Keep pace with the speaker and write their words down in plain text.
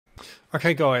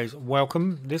Okay guys,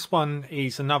 welcome. This one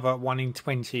is another 1 in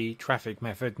 20 traffic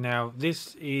method. Now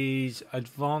this is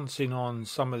advancing on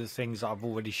some of the things that I've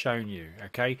already shown you.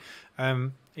 Okay,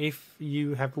 if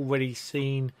you have already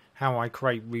seen how I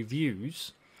create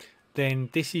reviews, then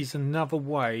this is another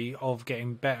way of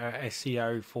getting better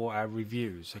SEO for our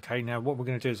reviews. Okay, now what we're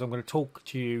going to do is I'm going to talk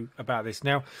to you about this.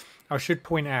 Now I should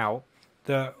point out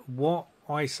that what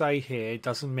I say here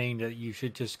doesn't mean that you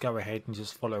should just go ahead and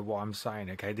just follow what I'm saying.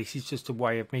 Okay, this is just a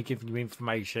way of me giving you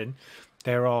information.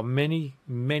 There are many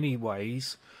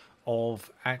ways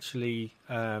of actually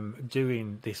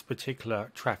doing this particular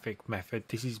traffic method.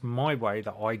 This is my way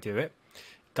that I do it.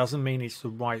 Doesn't mean it's the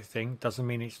right thing, doesn't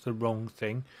mean it's the wrong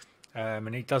thing,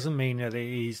 and it doesn't mean that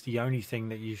it is the only thing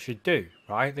that you should do,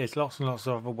 right? There's lots and lots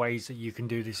of other ways that you can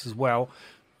do this as well.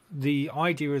 The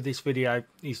idea of this video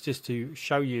is just to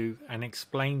show you and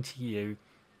explain to you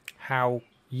how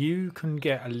you can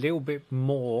get a little bit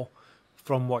more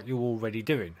from what you're already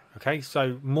doing. Okay,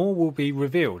 so more will be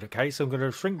revealed. Okay, so I'm going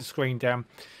to shrink the screen down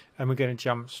and we're going to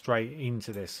jump straight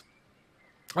into this.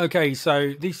 Okay,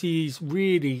 so this is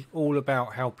really all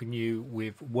about helping you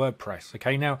with WordPress.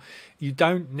 Okay, now you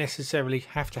don't necessarily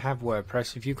have to have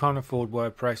WordPress. If you can't afford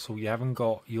WordPress or you haven't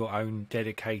got your own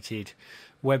dedicated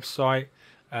website,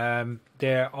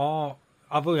 there are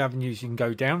other avenues you can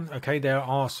go down. Okay, there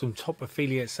are some top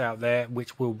affiliates out there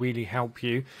which will really help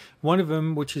you. One of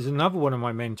them, which is another one of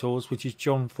my mentors, which is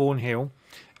John Thornhill.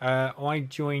 I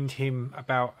joined him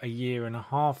about 1.5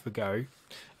 years ago.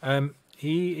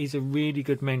 He is a really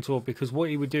good mentor because what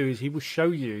he would do is he would show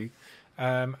you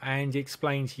and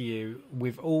explain to you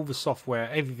with all the software,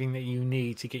 everything that you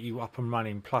need to get you up and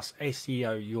running, plus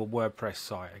SEO your WordPress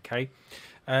site. Okay,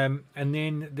 and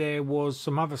then there was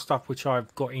some other stuff which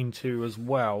I've got into as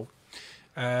well.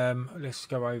 Let's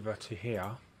go over to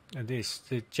here. And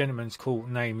the gentleman's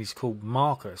name is called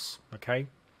Marcus. Okay,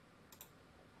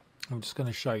 I'm just going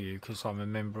to show you because I'm a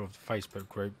member of the Facebook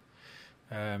group.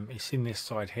 It's in this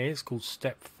side here. It's called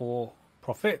Step 4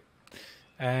 Profit,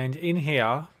 and in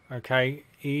here, okay,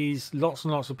 is lots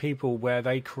and lots of people where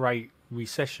they create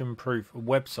recession-proof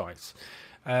websites.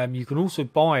 You can also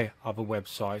buy other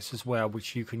websites as well,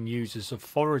 which you can use as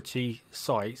authority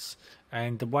sites.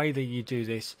 And the way that you do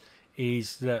this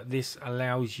is that this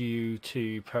allows you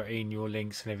to put in your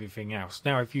links and everything else.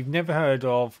 Now, if you've never heard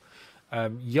of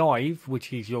Yive,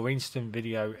 which is your instant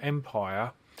video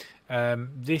empire,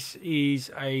 this is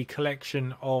a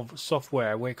collection of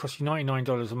software where it costs you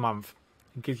 $99 a month.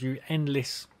 It gives you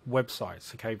endless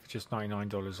websites, okay, for just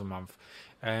 $99 a month,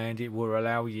 and it will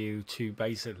allow you to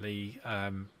basically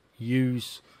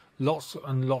use lots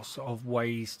and lots of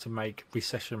ways to make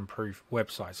recession-proof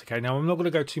websites. Okay, now I'm not going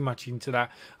to go too much into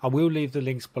that. I will leave the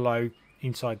links below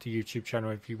inside the YouTube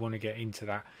channel if you want to get into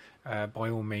that. By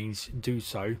all means, do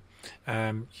so.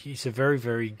 It's a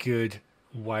very good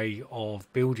way of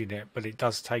building it, but it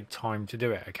does take time to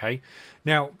do it. Okay,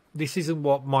 now this isn't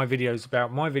what my video is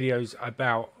about. My video is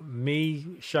about me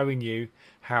showing you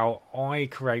how I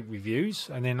create reviews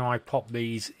and then I pop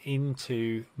these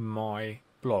into my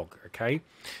blog. Okay,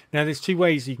 now there's two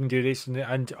ways you can do this,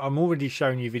 and I'm already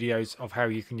showing you videos of how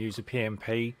you can use a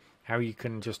PMP, how you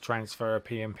can just transfer a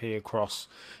PMP across,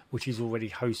 which is already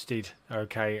hosted,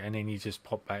 okay, and then you just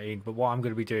pop that in. But what I'm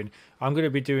going to be doing, I'm going to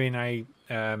be doing a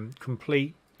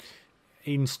complete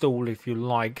install, if you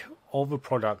like, of a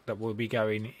product that will be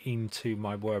going into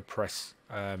my WordPress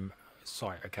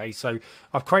site. Okay, so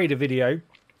I've created a video.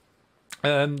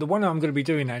 The one I'm going to be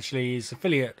doing actually is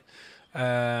affiliate.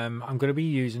 I'm going to be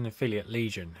using Affiliate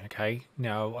Legion. Okay,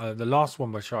 now the last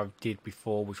one which I did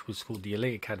before, which was called the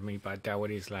Elite Academy by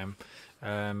Darren Islam,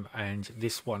 and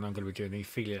this one I'm going to be doing the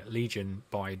Affiliate Legion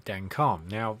by Dan Calm.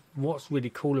 Now what's really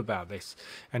cool about this,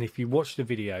 and if you watch the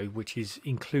video which is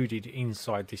included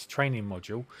inside this training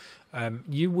module,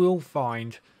 you will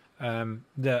find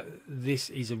that this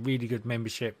is a really good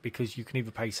membership because you can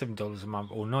either pay $7 a month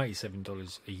or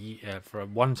 $97 a year for a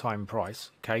one-time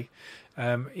price. Okay,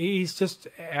 it is just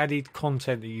added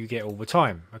content that you get all the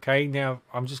time. Okay, now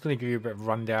I'm just going to give you a bit of a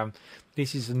rundown.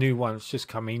 This is a new one that's just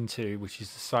come into, which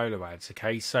is the solo ads.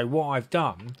 Okay, so what I've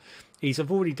done is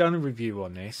I've already done a review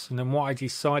on this, and then what I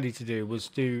decided to do was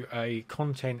do a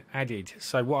content added.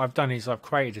 So what I've done is I've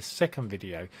created a second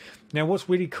video. Now what's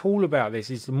really cool about this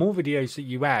is the more videos that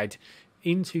you add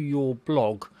into your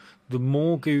blog, the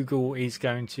more Google is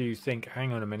going to think,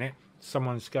 hang on a minute,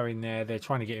 someone's going there, they're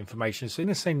trying to get information, so it's going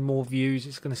to send more views,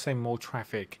 it's going to send more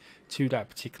traffic to that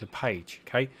particular page.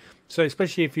 Okay, so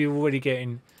especially if you're already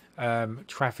getting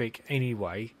traffic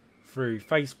anyway through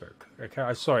Facebook.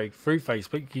 Okay, sorry, through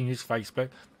Facebook, you can use Facebook,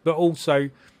 but also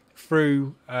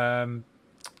through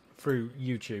through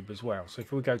YouTube as well. So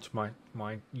if we go to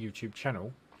my YouTube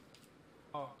channel,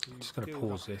 I'm just going to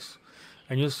pause this,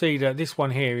 and you'll see that this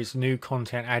one here is new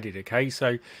content added. Okay,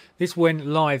 so this went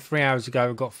live 3 hours ago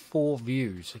and got 4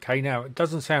 views. Okay, now it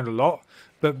doesn't sound a lot,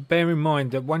 but bear in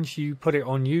mind that once you put it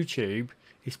on YouTube,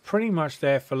 it's pretty much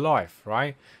there for life,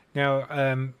 right? Now,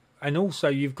 and also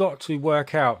you've got to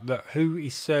work out that who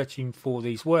is searching for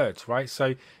these words, right?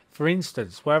 So for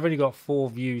instance, where I've only got 4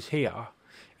 views here,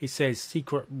 it says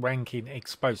secret ranking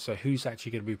exposed. So who's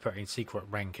actually going to be putting secret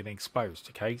ranking exposed?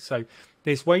 Okay, so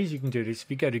there's ways you can do this.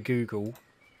 If you go to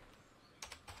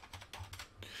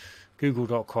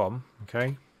google.com,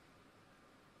 okay,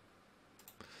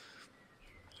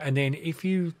 and then if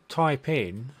you type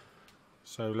in,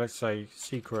 so let's say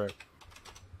secret,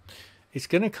 it's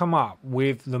going to come up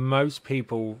with the most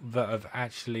people that have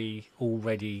actually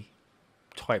already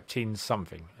typed in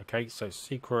something. Okay, so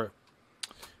secret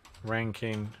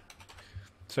ranking.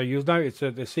 So you'll notice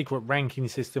that the secret ranking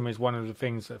system is one of the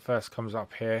things that first comes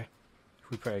up here. If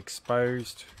we put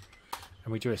exposed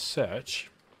and we do a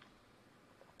search,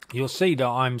 you'll see that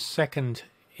I'm second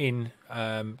in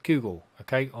Google,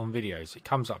 okay, on videos. It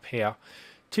comes up here.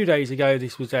 2 days ago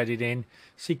this was added in,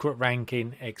 secret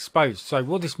ranking exposed. So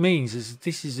what this means is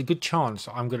this is a good chance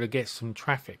I'm going to get some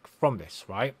traffic from this,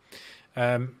 right?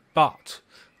 But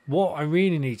what I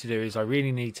really need to do is I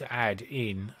really need to add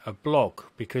in a blog,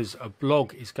 because a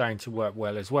blog is going to work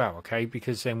well as well, okay?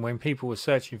 Because then when people are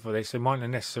searching for this, they might not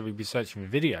necessarily be searching for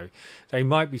video. They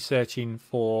might be searching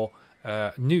for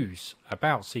news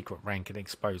about secret ranking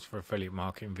exposed for affiliate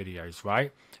marketing videos,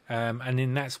 right? And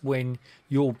then that's when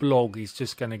your blog is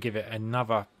just going to give it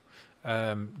another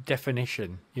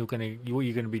definition. What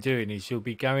you're going to be doing is you'll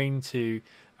be going to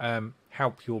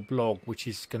help your blog, which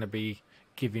is going to be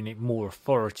giving it more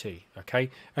authority,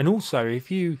 okay? And also, if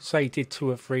you say did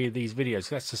 2 or 3 of these videos,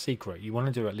 that's the secret. You want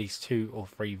to do at least 2 or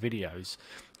 3 videos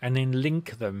and then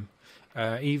link them,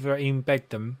 either embed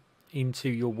them into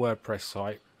your WordPress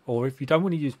site, or if you don't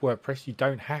want to use WordPress, you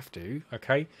don't have to,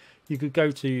 okay? You could go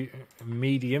to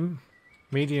Medium.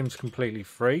 Medium's completely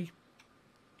free.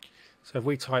 So if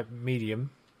we type Medium,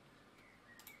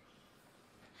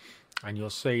 and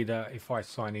you'll see that if I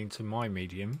sign into my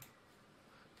Medium,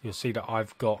 you'll see that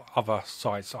I've got other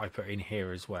sites that I put in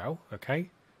here as well, okay?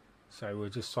 So we're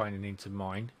just signing into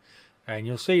mine. And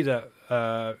you'll see that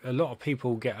a lot of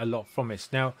people get a lot from this.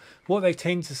 Now, what they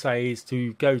tend to say is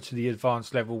to go to the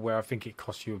advanced level where I think it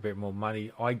costs you a bit more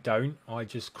money. I don't. I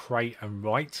just create and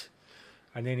write.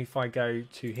 And then if I go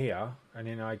to here, and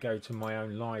then I go to my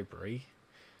own library,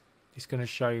 it's going to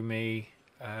show me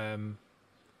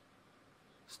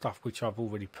stuff which I've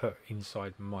already put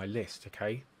inside my list,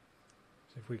 okay?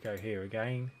 So if we go here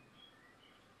again,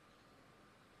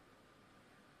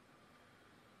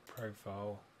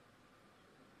 profile,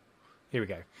 here we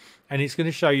go, and it's going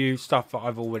to show you stuff that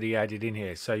I've already added in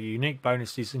here. So unique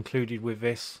bonuses included with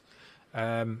this,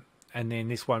 and then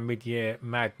this one, mid-year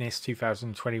madness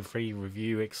 2023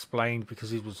 review explained,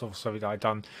 because it was also that I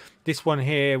done. This one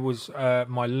here was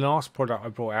my last product I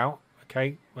brought out,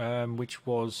 okay, which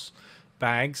was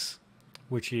bags,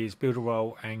 which is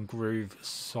Builderall and Groove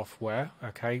software,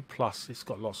 okay, plus it's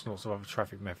got lots and lots of other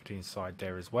traffic method inside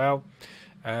there as well.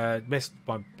 My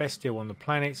best deal on the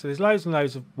planet. So there's loads and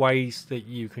loads of ways that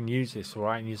you can use this, all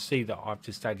right? And you'll see that I've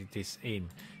just added this in.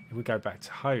 If we go back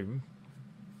to home,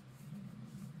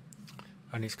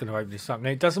 and it's going to open this up.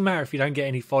 Now, it doesn't matter if you don't get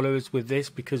any followers with this,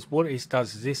 because what it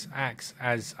does is this acts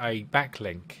as a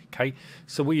backlink, okay?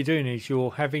 So what you're doing is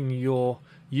you're having your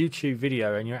YouTube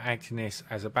video and you're acting this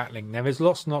as a backlink. Now, there's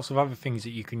lots and lots of other things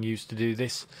that you can use to do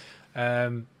this.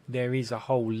 There is a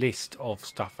whole list of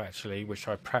stuff actually, which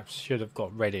I perhaps should have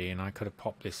got ready, and I could have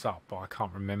popped this up, but I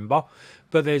can't remember.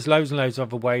 But there's loads and loads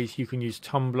of other ways. You can use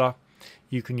Tumblr,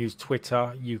 you can use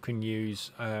Twitter, you can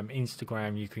use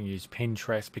Instagram, you can use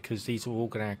Pinterest, because these are all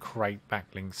going to create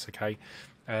backlinks, okay?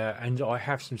 And I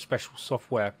have some special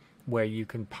software where you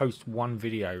can post one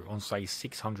video on, say,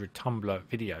 600 Tumblr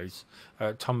videos,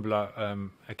 Tumblr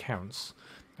accounts,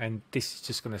 and this is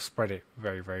just going to spread it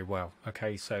very, very well,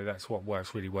 okay? So that's what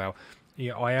works really well.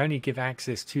 Yeah, I only give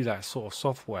access to that sort of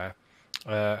software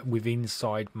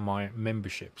inside my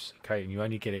memberships, okay? And you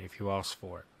only get it if you ask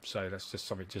for it. So that's just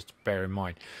something just to bear in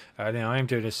mind. Now I am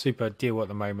doing a super deal at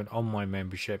the moment on my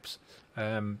memberships,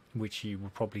 which you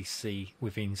will probably see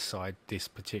inside this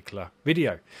particular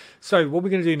video. So what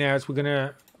we're going to do now is we're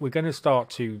going to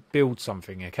start to build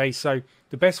something, okay? So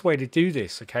the best way to do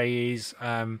this, okay, is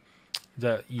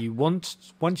that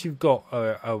once you've got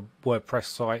a WordPress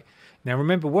site. Now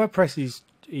remember, WordPress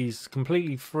is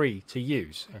completely free to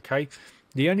use, okay?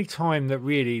 The only time that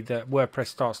really that WordPress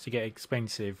starts to get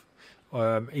expensive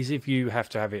is if you have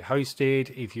to have it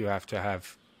hosted, if you have to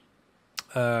have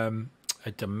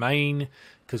a domain,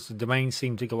 because the domains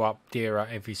seem to go up dearer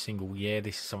every single year.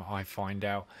 This is something I find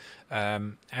out.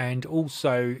 And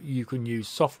also you can use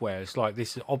softwares like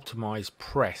this is Optimized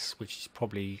Press, which is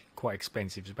probably quite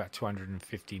expensive. It's about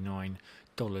 $259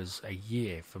 a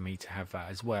year for me to have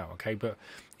that as well. Okay, but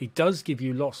it does give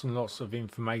you lots and lots of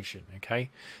information. Okay,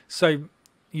 so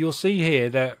you'll see here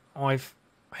that I've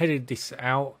headed this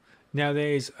out. Now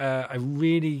there's a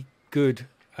really good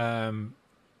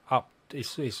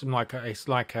it's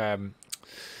like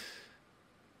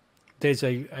there's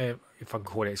a if I can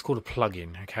call it, it's called a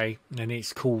plugin, okay, and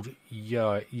it's called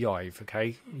Yoast,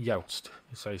 okay, Yoast.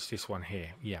 So it's this one here,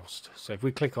 Yoast. So if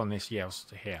we click on this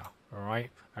Yoast here, all right,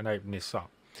 and open this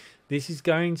up, this is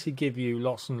going to give you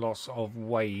lots and lots of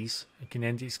ways.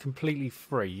 And it's completely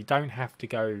free. You don't have to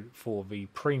go for the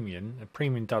premium. The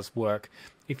premium does work.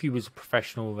 If you was a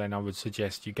professional, then I would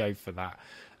suggest you go for that.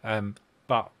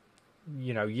 But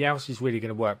you know, Yoast is really going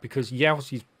to work because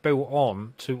Yoast is built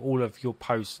on to all of your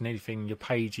posts and anything, your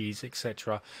pages,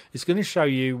 etc. It's going to show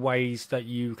you ways that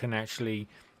you can actually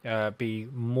be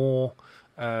more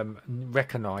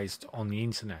recognized on the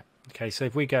internet. Okay, so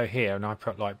if we go here and I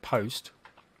put like post,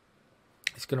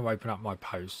 it's going to open up my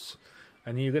posts,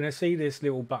 and you're going to see this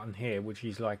little button here which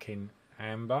is like in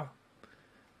amber,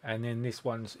 and then this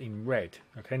one's in red.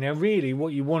 Okay, now really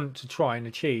what you want to try and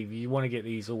achieve, you want to get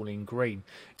these all in green.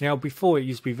 Now before, it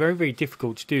used to be very, very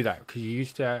difficult to do that because you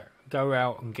used to go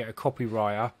out and get a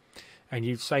copywriter and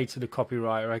you'd say to the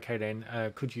copywriter, okay then,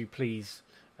 could you please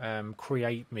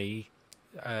create me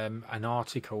an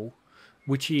article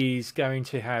which is going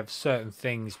to have certain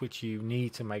things which you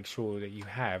need to make sure that you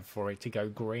have for it to go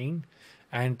green.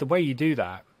 And the way you do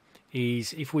that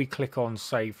is if we click on,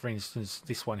 say for instance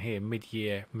this one here,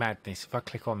 Mid-Year Madness. If I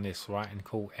click on this, right, and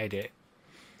call edit,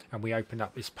 and we open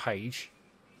up this page,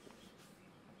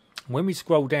 when we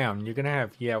scroll down, you're going to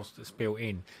have Yoast that's built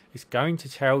in. It's going to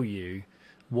tell you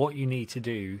what you need to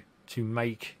do to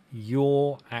make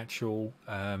your actual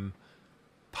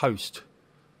post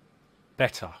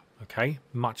better. Okay,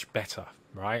 much better,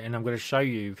 right? And I'm going to show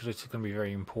you because it's going to be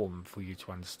very important for you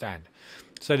to understand.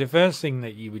 So the first thing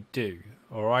that you would do,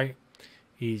 all right,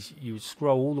 is you would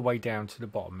scroll all the way down to the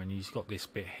bottom and you've got this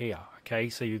bit here. Okay,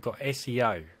 so you've got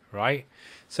SEO, right?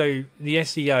 So the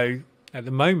SEO at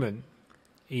the moment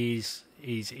is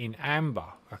in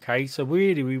amber. Okay, so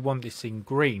really we want this in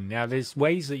green. Now there's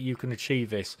ways that you can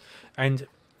achieve this, and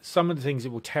some of the things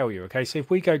it will tell you. Okay, so if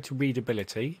we go to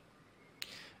readability,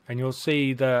 and you'll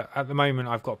see that at the moment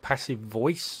I've got passive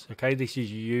voice. Okay, this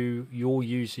is you're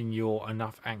using your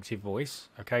enough active voice,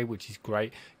 okay, which is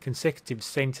great. Consecutive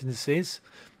sentences,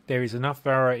 there is enough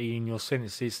variety in your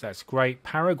sentences, that's great.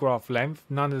 Paragraph length,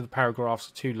 none of the paragraphs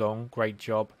are too long, great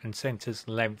job. And sentence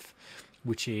length,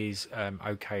 which is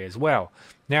okay as well.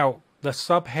 Now the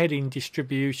subheading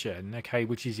distribution, okay,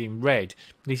 which is in red,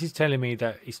 this is telling me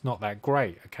that it's not that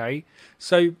great. Okay,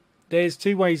 so there's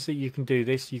two ways that you can do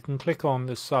this. You can click on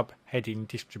the subheading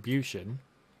distribution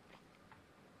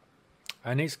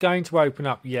and it's going to open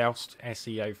up Yoast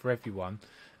SEO for everyone,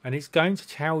 and it's going to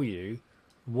tell you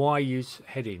why use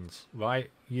headings, right?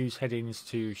 Use headings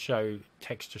to show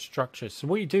texture structure. So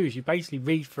what you do is you basically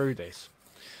read through this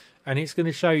and it's going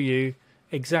to show you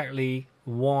exactly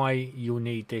why you'll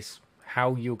need this,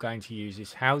 how you're going to use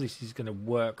this, how this is going to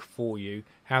work for you,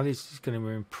 how this is going to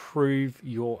improve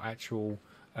your actual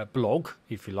blog,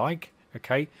 if you like,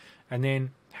 okay, and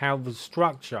then how the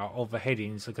structure of the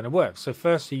headings are going to work. So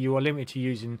firstly, you are limited to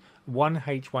using one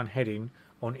H1 heading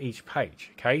on each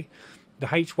page. Okay, the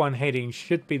H1 heading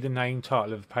should be the name,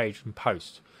 title of the page and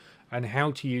post. And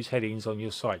how to use headings on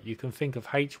your site, you can think of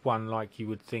H1 like you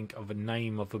would think of a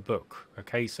name of a book.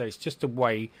 Okay, so it's just a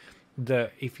way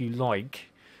that, if you like,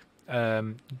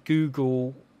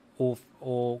 Google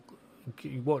or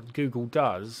what Google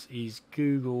does is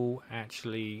Google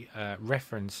actually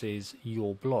references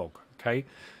your blog. Okay,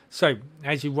 so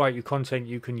as you write your content,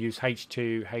 you can use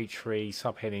H2, H3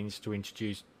 subheadings to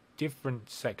introduce different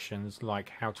sections, like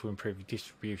how to improve the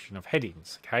distribution of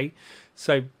headings. Okay,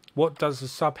 so what does the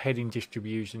subheading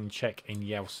distribution check in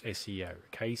Yoast SEO?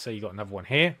 Okay, so you got another one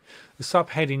here. The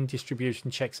subheading distribution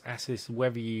checks assess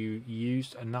whether you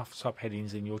used enough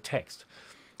subheadings in your text.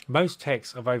 Most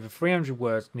texts of over 300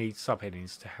 words need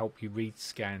subheadings to help you read,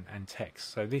 scan and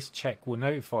text. So this check will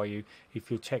notify you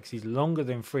if your text is longer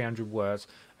than 300 words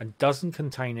and doesn't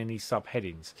contain any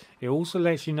subheadings. It also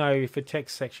lets you know if a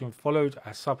text section followed a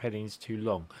subheading is too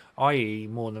long, i.e.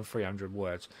 more than 300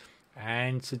 words,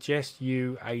 and suggests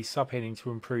you a subheading to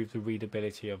improve the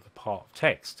readability of the part of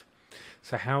text.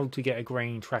 So how to get a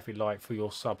green traffic light for your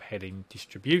subheading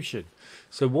distribution.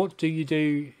 So what do you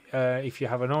do if you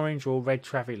have an orange or red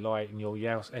traffic light in your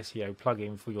Yoast SEO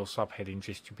plugin for your subheading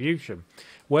distribution?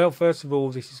 Well, first of all,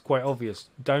 this is quite obvious.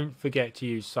 Don't forget to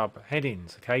use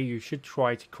subheadings. Okay, you should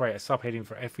try to create a subheading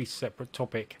for every separate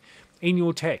topic in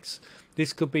your text.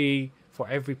 This could be for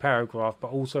every paragraph,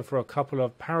 but also for a couple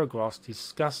of paragraphs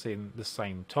discussing the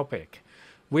same topic.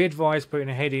 We advise putting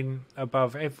a heading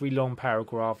above every long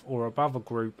paragraph or above a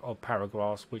group of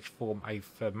paragraphs which form a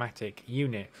thematic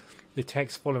unit. The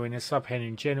text following a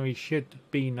subheading generally should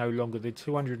be no longer than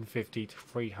 250 to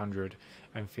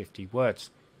 350 words.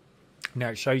 Now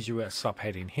it shows you a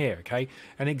subheading here, okay?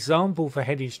 An example for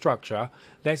heading structure,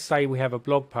 let's say we have a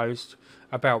blog post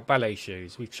about ballet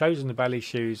shoes. We've chosen the ballet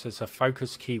shoes as a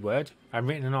focus keyword and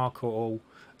written an article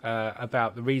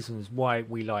about the reasons why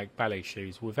we like ballet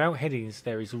shoes. Without headings,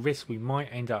 there is a risk we might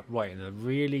end up writing a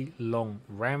really long,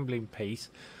 rambling piece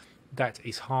that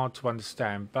is hard to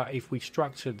understand. But if we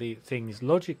structure the things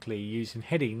logically using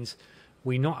headings,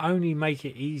 we not only make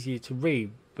it easier to read,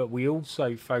 but we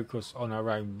also focus on our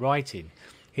own writing.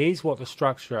 Here's what the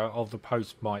structure of the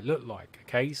post might look like.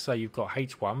 Okay, so you've got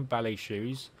H1, ballet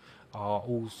shoes are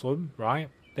awesome, right?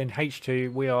 Then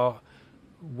H2,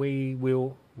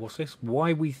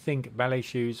 why we think ballet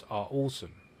shoes are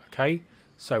awesome. Okay,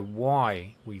 so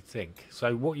why we think.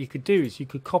 So what you could do is you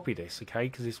could copy this, okay,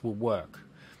 because this will work.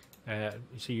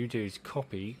 So you do is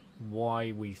copy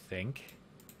why we think,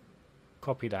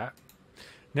 copy that.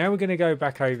 Now we're going to go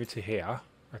back over to here.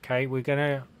 Okay, we're going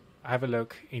to have a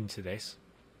look into this,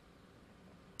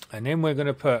 and then we're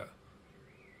going to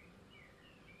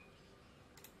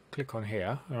click on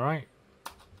here. All right,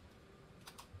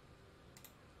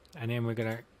 and then we're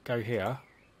going to go here,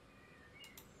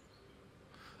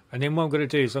 and then what I'm going to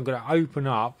do is I'm going to open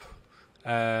up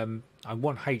I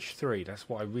want H3, that's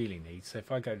what I really need. So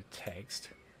if I go to text,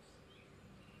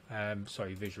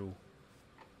 sorry, visual,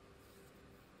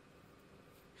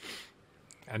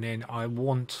 and then I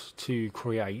want to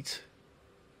create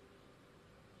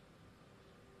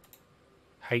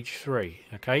H3,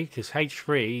 okay, because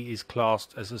H3 is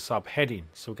classed as a subheading.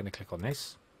 So we're going to click on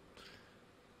this,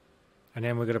 and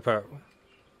then we're going to put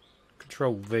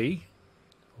Control V,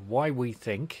 why we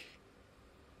think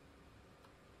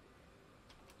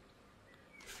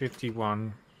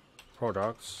 51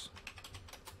 products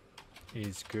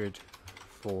is good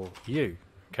for you.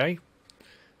 Okay,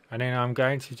 and then I'm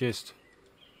going to just,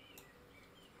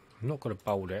 I'm not going to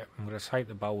bold it, I'm going to take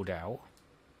the bold out.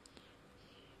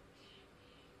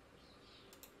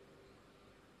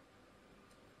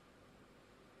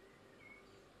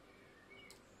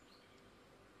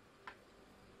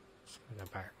 Just going to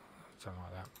go back, something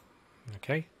like that.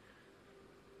 Okay,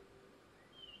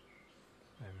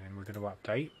 and then we're going to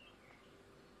update.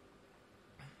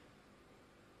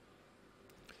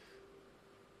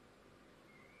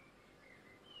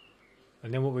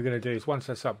 And then what we're going to do is once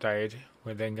that's updated,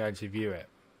 we're then going to view it.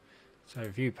 So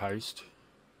view post,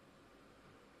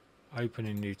 open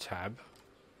a new tab,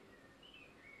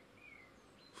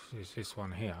 which is this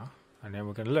one here, and then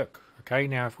we're going to look. Okay,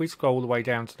 now if we scroll all the way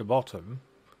down to the bottom,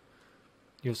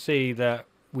 you'll see that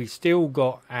we still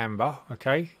got amber,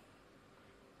 okay,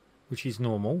 which is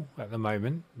normal at the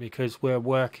moment because we're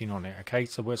working on it. Okay,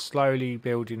 so we're slowly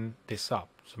building this up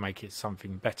to make it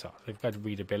something better. So if we go to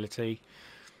readability,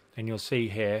 and you'll see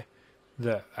here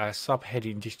that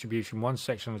subheading distribution, one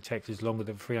section of the text is longer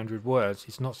than 300 words.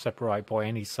 It's not separated by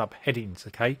any subheadings.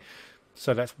 Okay,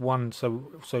 so that's one.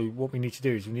 So what we need to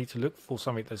do is we need to look for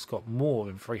something that's got more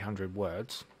than 300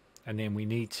 words, and then we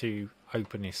need to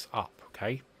open this up.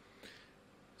 Okay,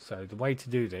 so the way to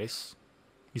do this,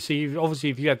 you see, obviously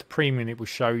if you had the premium, it will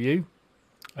show you.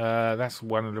 That's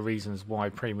one of the reasons why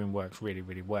premium works really,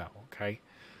 really well. Okay,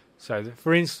 so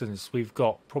for instance, we've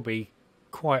got probably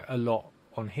quite a lot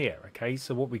on here. Okay,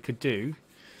 so what we could do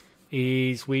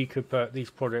is we could put these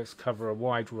products cover a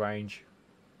wide range.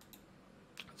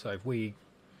 So if we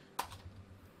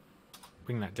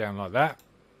bring that down like that,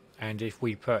 and if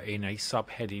we put in a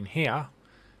subheading here,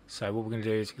 so what we're going to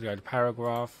do is go to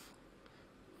paragraph,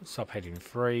 subheading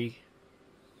 3,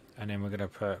 and then we're going to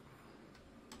put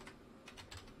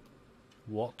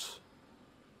what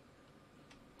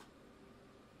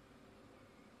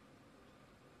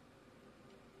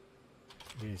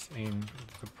is in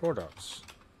the products.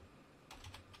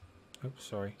 Oops,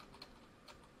 sorry.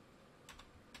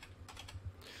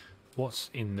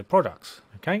 What's in the products?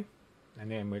 Okay,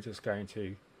 and then we're just going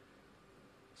to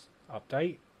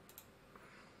update.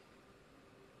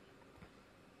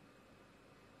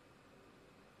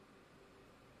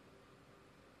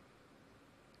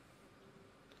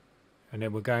 And and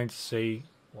then we're going to see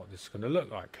what this is going to look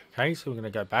like. Okay, so we're going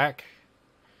to go back,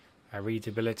 our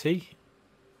readability,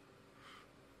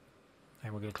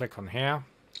 and we're going to click on here.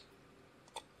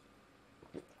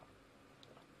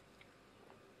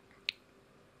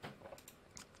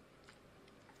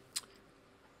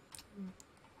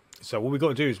 So what we've got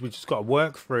to do is we've just got to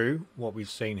work through what we've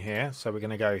seen here. So we're going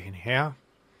to go in here,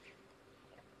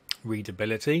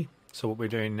 readability. So what we're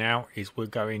doing now is we're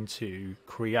going to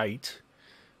create,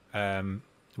 we're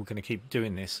going to keep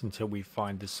doing this until we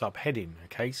find the subheading.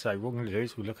 Okay, so what we're going to do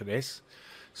is we look at this.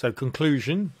 So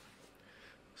conclusion.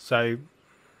 So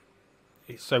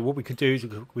what we could do is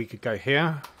we could go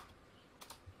here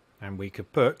and we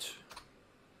could put,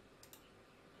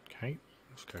 okay,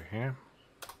 let's go here.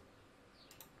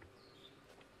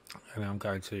 And I'm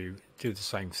going to do the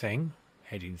same thing,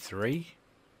 heading 3.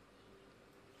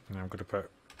 And I'm going to put,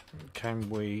 can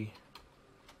we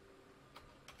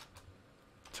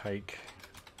take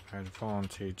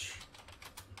advantage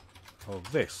of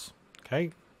this?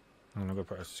 Okay, I'm going to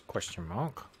put a question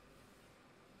mark.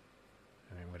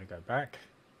 And then I'm going to go back.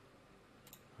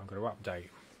 I'm going to update.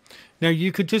 Now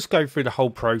you could just go through the whole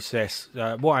process.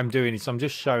 What I'm doing is I'm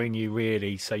just showing you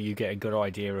really so you get a good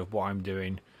idea of what I'm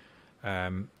doing.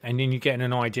 And then you're getting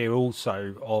an idea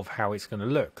also of how it's going to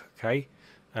look, okay?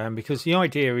 Because the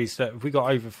idea is that if we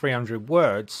got over 300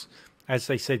 words, as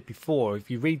they said before, if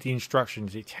you read the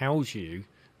instructions, it tells you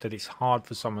that it's hard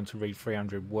for someone to read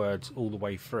 300 words all the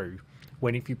way through.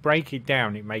 When if you break it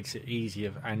down, it makes it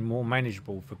easier and more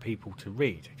manageable for people to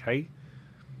read, okay?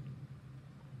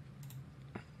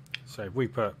 So if we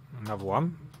put another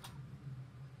one,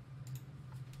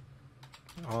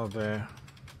 are there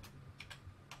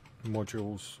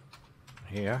modules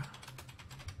here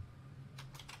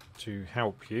to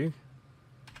help you?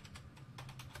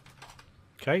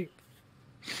 Okay,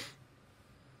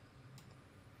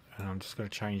 and I'm just going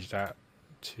to change that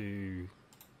to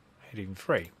heading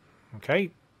 3.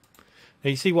 Okay, now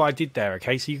you see what I did there.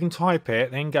 Okay, so you can type it,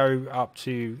 then go up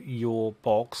to your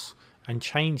box and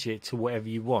change it to whatever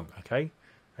you want. Okay,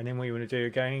 and then what you want to do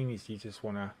again is you just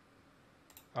want to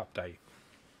update.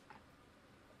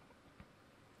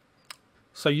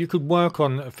 So you could work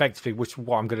on effectively, which is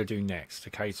what I'm going to do next.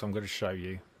 Okay, so I'm going to show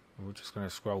you. We're just going to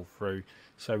scroll through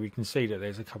so we can see that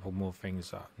there's a couple more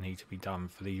things that need to be done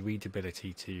for the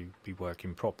readability to be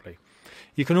working properly.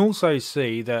 You can also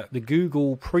see that the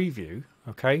Google preview,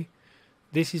 okay,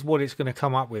 this is what it's going to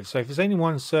come up with. So if there's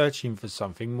anyone searching for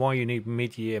something, why you need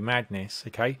mid-year madness,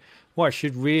 okay, what I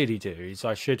should really do is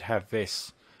I should have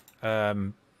this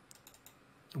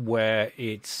where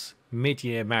it's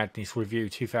Mid-Year Madness Review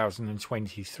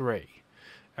 2023,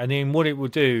 and then what it will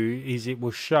do is it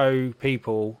will show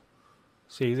people,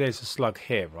 see there's a slug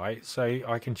here, right? So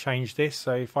I can change this.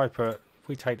 So if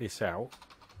we take this out,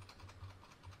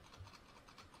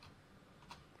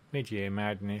 Mid-Year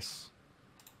Madness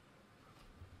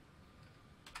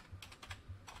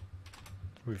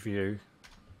Review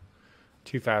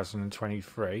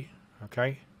 2023,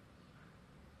 okay,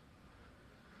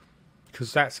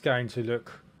 because that's going to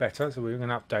look better, so we're going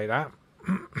to update that.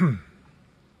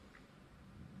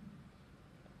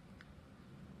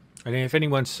 And then if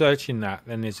anyone's searching that,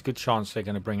 then there's a good chance they're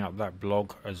going to bring up that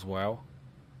blog as well.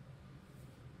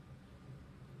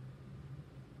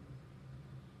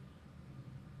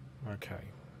 Okay,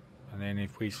 and then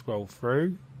if we scroll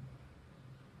through,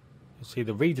 you'll see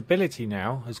the readability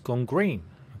now has gone green,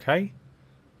 okay,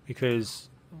 because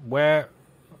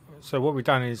so what we've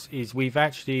done is we've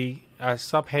actually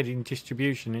subheading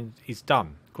distribution is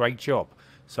done. Great job.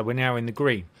 So we're now in the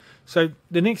green. So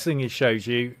the next thing it shows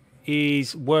you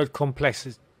is word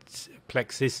complexity,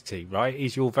 right?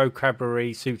 Is your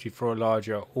vocabulary suited for a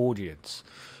larger audience?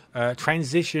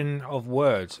 Transition of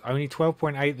words. Only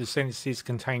 12.8 of the sentences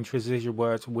contain transition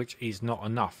words, which is not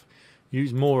enough.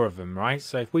 Use more of them, right?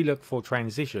 So if we look for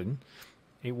transition,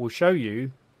 it will show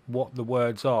you what the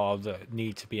words are that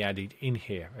need to be added in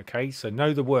here. Okay, so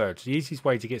know the words. The easiest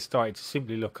way to get started is to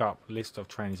simply look up a list of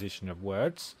transition of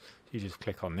words. You just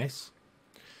click on this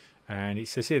and it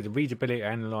says here the readability,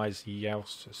 analyze the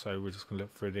else. So we're just going to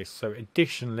look through this. So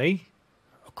additionally,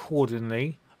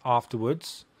 accordingly,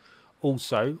 afterwards,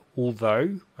 also,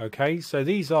 although. Okay, so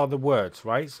these are the words,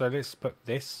 right? So let's put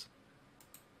this,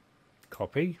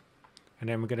 copy, and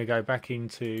then we're going to go back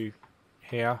into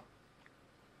here.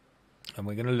 And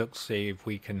we're going to look, see if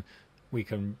we can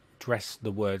dress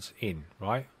the words in,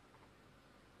 right?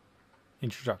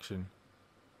 Introduction.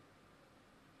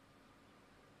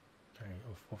 Okay,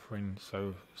 offering.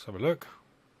 So let's have a look.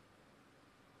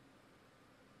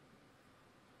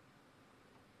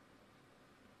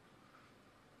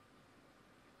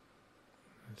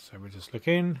 So we're just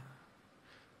looking.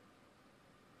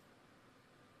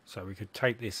 So we could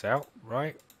take this out,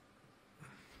 right?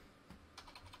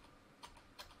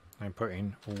 And put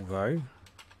in although.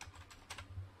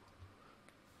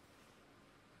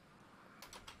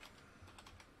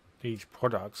 These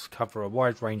products cover a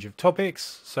wide range of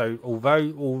topics. So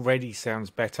although already sounds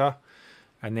better.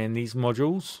 And then these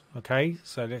modules. Okay,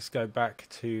 so let's go back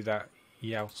to that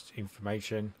Yoast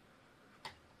information.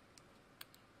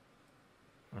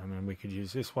 And then we could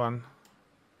use this one.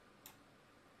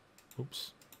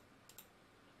 Oops.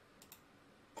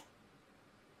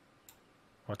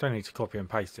 I don't need to copy and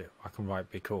paste it. I can write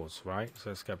because, right? So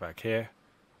let's go back here.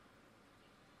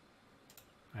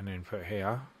 And then put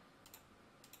here.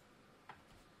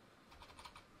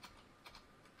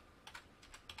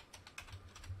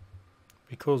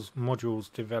 Because modules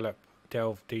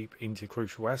delve deep into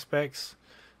crucial aspects.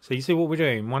 So you see what we're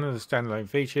doing. One of the standalone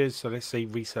features. So let's see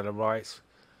reseller rights.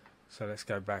 So let's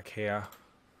go back here.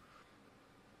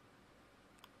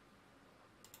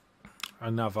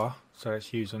 Another. So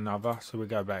let's use another. So we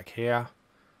go back here.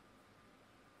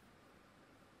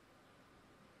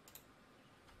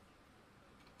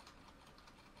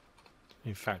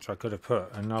 In fact, I could have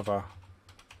put another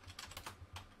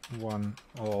one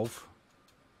of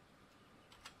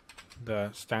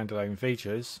the standalone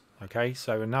features. Okay,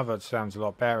 so another sounds a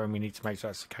lot better, and we need to make sure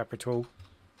that's a capital.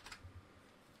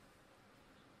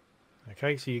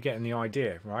 Okay, so you're getting the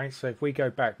idea, right? So if we go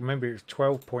back, remember it's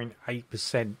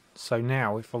 12.8%. So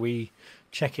now if we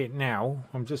check it now,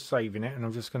 I'm just saving it and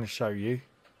I'm just going to show you.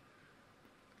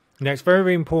 Now it's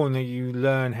very important that you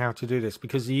learn how to do this,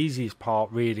 because the easiest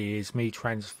part really is me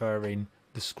transferring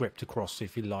the script across,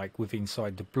 if you like, with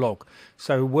inside the blog.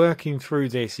 So working through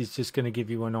this is just going to give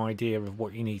you an idea of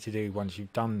what you need to do once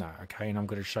you've done that. Okay, and I'm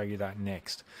going to show you that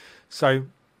next. So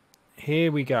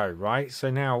here we go, right? So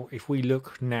now if we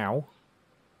look now,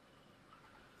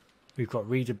 we've got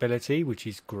readability, which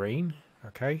is green.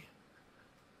 Okay,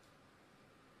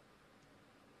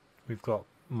 we've got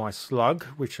my slug,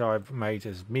 which I've made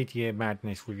as Mid-Year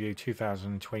Madness Review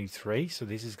 2023. So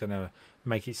this is going to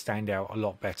make it stand out a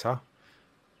lot better.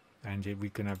 And we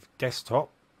can have desktop.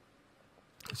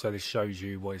 So this shows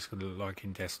you what it's going to look like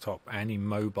in desktop and in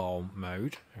mobile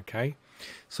mode. Okay,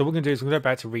 so what we're going to do is we're going to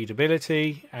go back to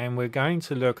readability, and we're going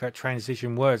to look at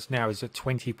transition words. Now is at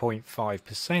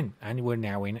 20.5%, and we're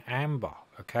now in amber.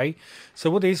 Okay, so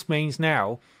what this means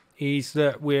now is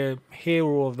that we're here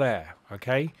or there.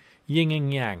 Okay, yin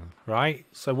and yang, right?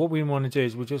 So what we want to do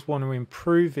is we just want to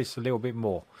improve this a little bit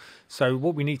more. So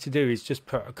what we need to do is just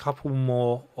put a couple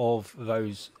more of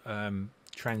those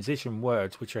transition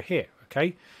words which are here.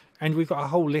 Okay, and we've got a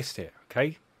whole list here.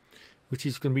 Okay, which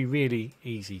is going to be really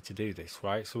easy to do this,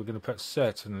 right? So we're going to put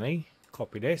certainly,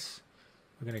 copy this,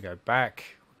 we're going to go back,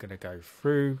 we're going to go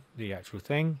through the actual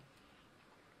thing,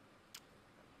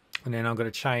 and then I'm going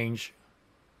to change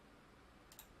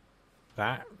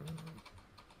that,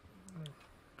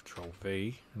 Control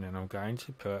V, and then I'm going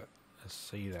to put a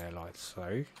C there like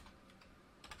so.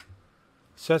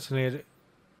 Certainly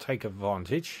take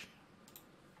advantage.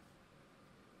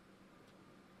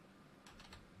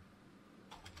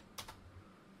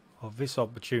 Of this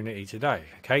opportunity today.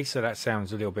 Okay, so that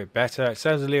sounds a little bit better. It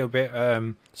sounds a little bit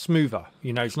smoother.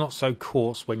 You know, it's not so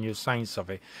coarse when you're saying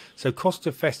something. So cost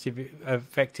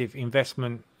effective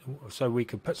investment. So we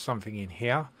could put something in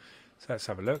here. So let's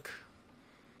have a look.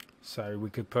 So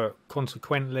we could put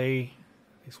consequently.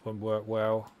 This one worked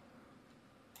well.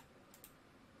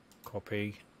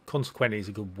 Copy. Consequently is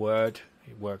a good word.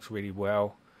 It works really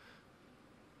well.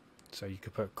 So you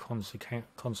could put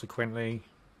consequently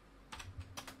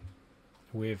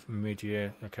with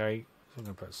mid-year. Okay, so I'm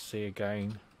going to put C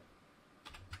again,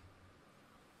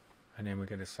 and then we're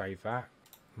going to save that.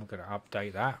 We're going to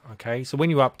update that. Okay, so when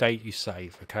you update, you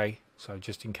save. Okay, so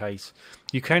just in case,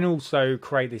 you can also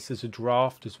create this as a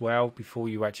draft as well before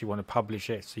you actually want to publish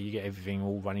it, so you get everything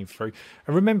all running through.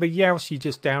 And remember, Yoast, you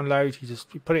just download,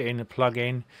 you put it in the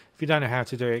plugin. If you don't know how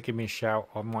to do it, give me a shout.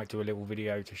 I might do a little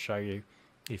video to show you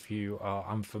if you are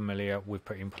unfamiliar with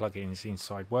putting plugins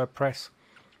inside WordPress.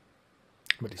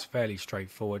 But it's fairly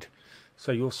straightforward.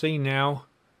 So you'll see now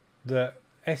that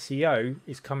SEO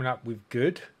is coming up with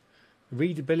good,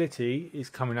 readability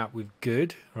is coming up with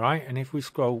good, right? And if we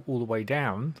scroll all the way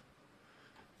down,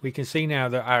 we can see now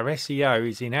that our SEO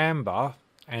is in amber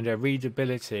and our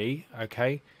readability,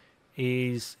 okay,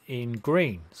 is in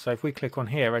green. So if we click on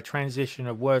here, our transition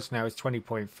of words now is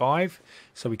 20.5.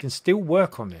 So we can still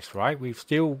work on this, right? We've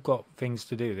still got things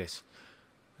to do this.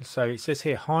 So it says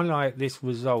here, highlight this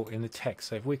result in the text.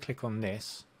 So if we click on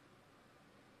this,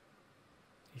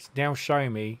 it's now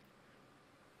showing me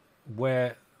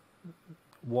where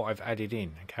what I've added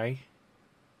in. Okay,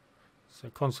 so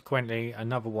consequently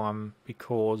another one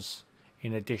because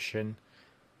in addition,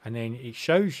 and then it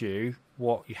shows you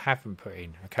what you haven't put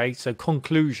in. Okay, so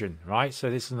conclusion, right? So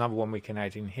this is another one we can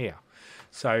add in here.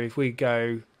 So if we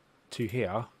go to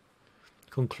here,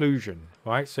 conclusion,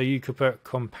 right? So you could put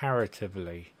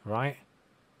comparatively, right?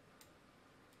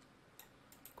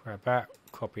 Grab that,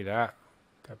 copy that,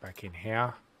 go back in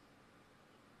here,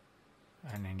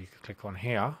 and then you can click on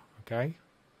here. Okay,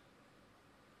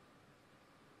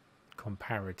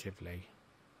 comparatively.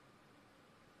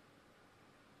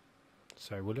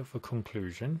 So we'll look for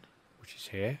conclusion, which is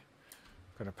here.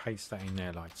 I'm going to paste that in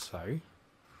there like so, and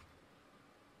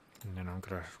then I'm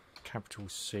going to capital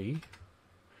C,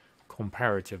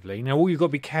 comparatively. Now all you've got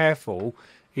to be careful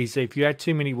is if you add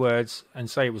too many words, and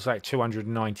say it was like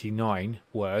 299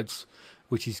 words,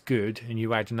 which is good, and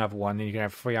you add another one, then you can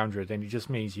have 300, then it just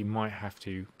means you might have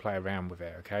to play around with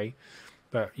it. Okay,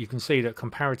 but you can see that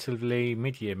comparatively,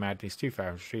 mid-year madness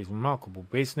 2003 is remarkable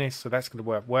business, so that's going to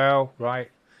work well,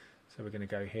 right? So we're going to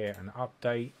go here and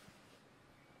update,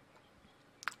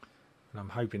 and I'm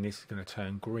hoping this is going to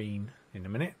turn green in a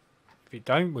minute. If it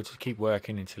don't, we'll just keep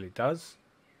working until it does.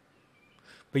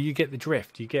 But you get the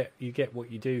drift. You get what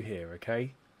you do here.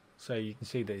 Okay, so you can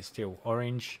see that it's still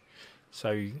orange.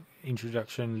 So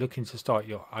introduction, looking to start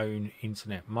your own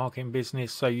internet marketing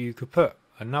business. So you could put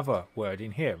another word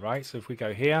in here, right? So if we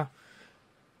go here,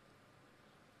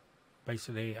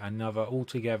 basically another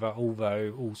altogether,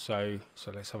 although, also.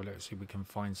 So let's have a look, see if we can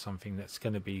find something that's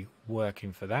going to be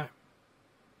working for that.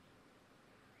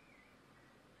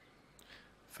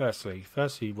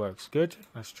 Firstly works good.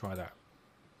 Let's try that.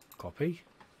 Copy,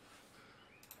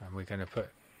 and we're going to put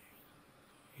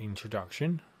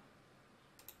introduction.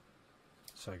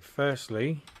 So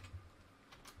firstly,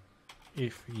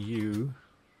 if you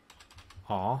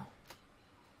are,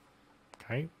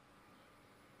 okay,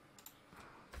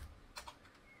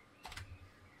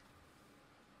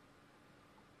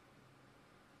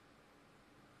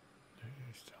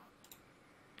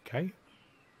 okay,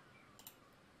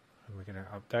 and we're going to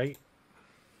update.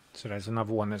 So there's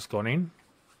another one that's gone in.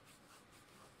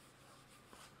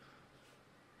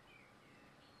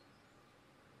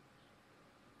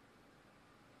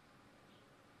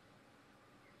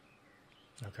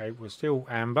 Okay, we're still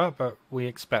amber, but we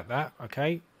expect that.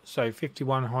 Okay, so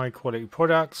 51 high quality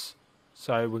products.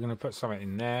 So we're going to put something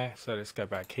in there. So let's go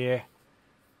back here.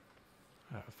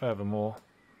 Furthermore,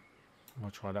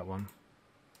 we'll try that one.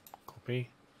 Copy.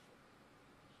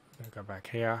 We're going to go back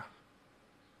here.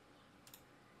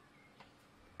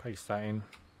 Paste that in.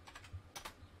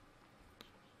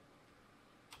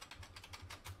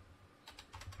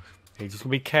 You just got to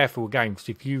be careful again, because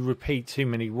if you repeat too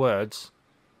many words,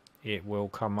 it will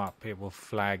come up, it will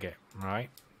flag it, right?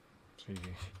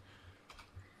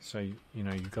 So you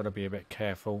know, you've got to be a bit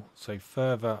careful. So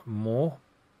furthermore,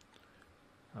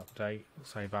 update,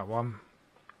 save that one.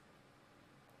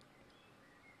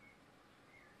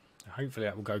 Hopefully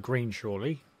that will go green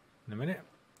shortly in a minute.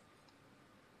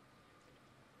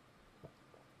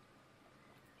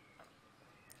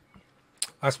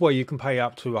 That's why you can pay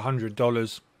up to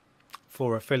 $100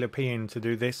 for a Philippine to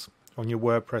do this on your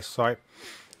WordPress site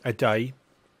a day,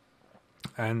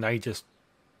 and they just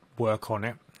work on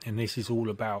it. And this is all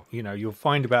about, you know, you'll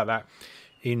find about that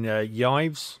in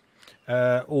Yives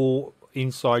or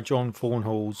inside John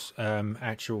Thornhill's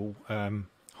actual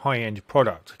high-end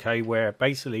product, okay, where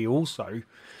basically also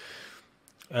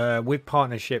with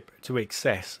partnership to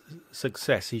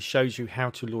success, he shows you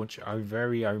how to launch your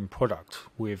very own product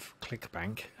with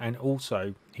ClickBank, and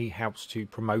also he helps to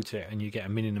promote it, and you get a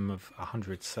minimum of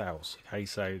 100 sales. Okay,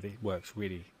 so it works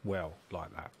really well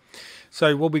like that.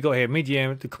 So what we got here,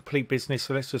 mid-year, the complete business.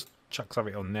 So let's just chuck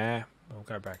something on there. We'll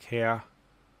go back here.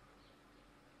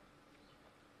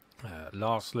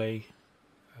 Lastly,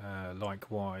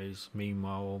 likewise,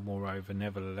 meanwhile, moreover,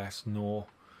 nevertheless, nor,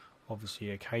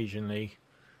 obviously, occasionally.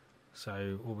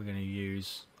 So what we're going to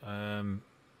use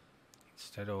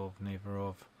instead of, neither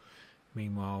of,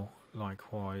 meanwhile,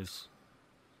 likewise,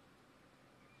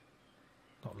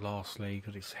 not lastly,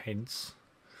 because it's hence,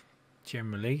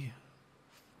 generally.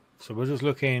 So we're just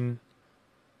looking,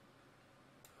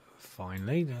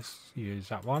 finally, let's use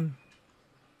that one,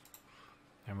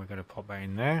 and we're going to pop that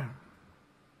in there.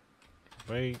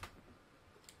 Wait.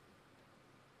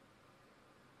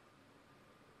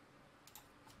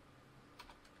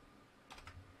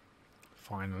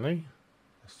 Finally,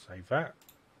 let's save that.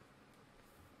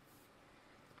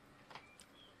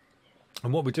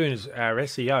 And what we're doing is our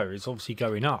SEO is obviously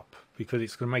going up, because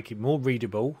it's going to make it more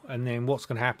readable. And then what's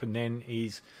going to happen then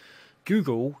is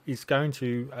Google is going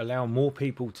to allow more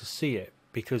people to see it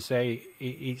because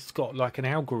it's got like an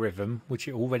algorithm which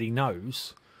it already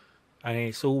knows, and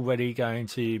it's already going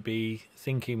to be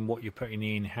thinking what you're putting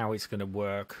in, how it's going to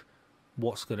work,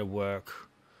 what's going to work,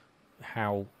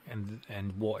 how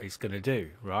and what it's going to do,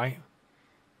 right?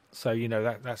 So you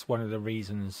know that's one of the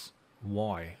reasons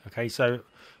why. Okay, so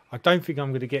I don't think I'm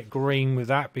going to get green with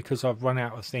that because I've run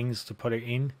out of things to put it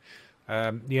in.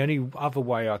 The only other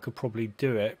way I could probably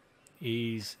do it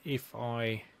is if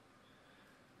I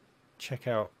check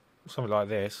out something like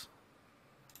this.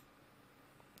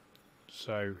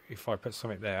 So if I put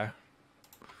something there,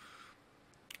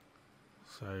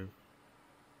 so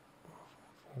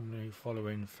formerly,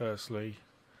 following, firstly,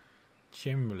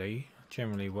 generally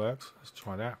works. Let's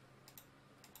try that.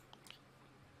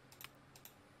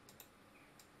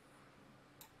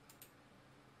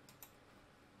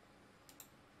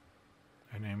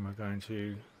 And then we're going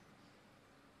to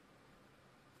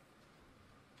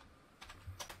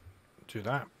do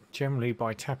that generally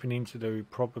by tapping into the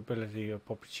probability of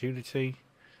opportunity,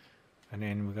 and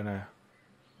then we're going to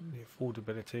the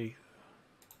affordability.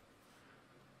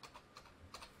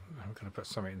 I'm going to put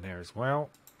something in there as well.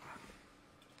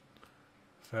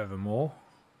 Furthermore,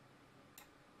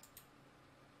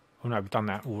 oh no, we've done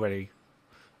that already.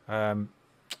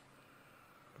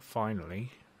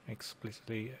 Finally,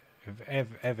 explicitly,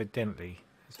 evidently,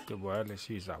 it's a good word. Let's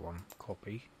use that one.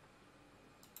 Copy.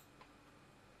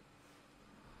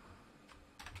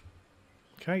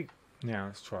 Okay, now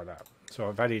let's try that. So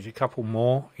I've added a couple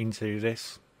more into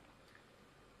this.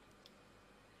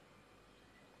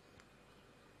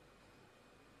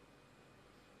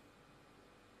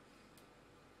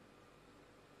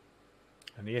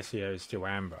 And the SEO is still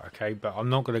amber, okay, but I'm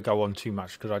not going to go on too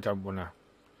much because I don't want to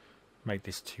make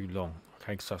this too long,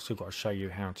 okay, because I've still got to show you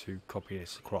how to copy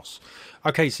this across.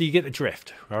 Okay, so you get the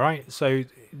drift, all right? So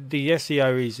the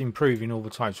SEO is improving all the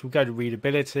time. So we'll go to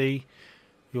readability.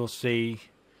 You'll see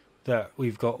that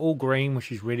we've got all green,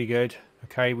 which is really good.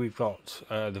 Okay, we've got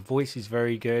the voice is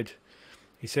very good.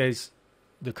 It says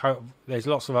there's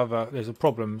lots of other, there's a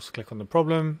problems. Click on the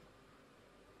problem.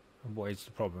 And what is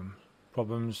the problem?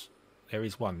 Problems. There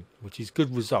is one, which is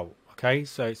good result. Okay,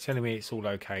 so it's telling me it's all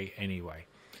okay anyway.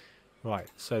 Right,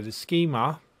 so the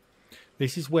schema,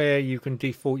 this is where you can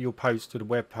default your post to the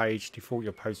web page, default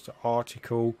your post to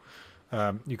article.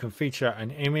 You can feature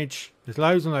an image. There's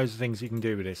loads and loads of things you can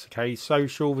do with this. Okay,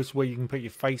 social, this is where you can put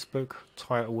your Facebook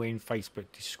title in,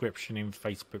 Facebook description in,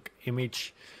 Facebook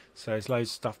image. So there's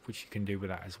loads of stuff which you can do with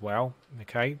that as well.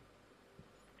 Okay,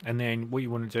 and then what you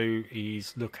want to do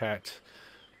is look at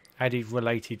added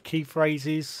related key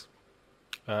phrases.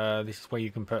 This is where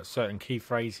you can put certain key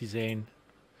phrases in.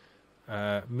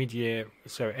 Mid-year,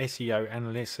 so SEO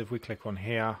analysts, if we click on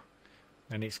here,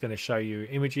 and it's going to show you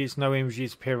images. No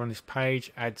images appear on this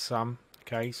page. Add some.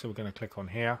 Okay, so we're going to click on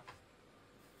here,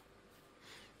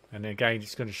 and again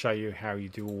it's going to show you how you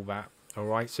do all that. All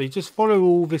right, so you just follow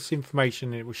all this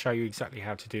information and it will show you exactly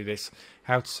how to do this,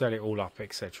 how to set it all up,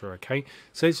 etc. Okay,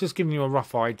 so it's just giving you a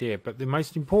rough idea, but the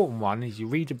most important one is your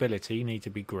readability need to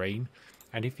be green,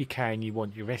 and if you can, you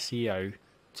want your SEO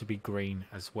to be green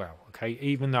as well. Okay,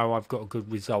 even though I've got a good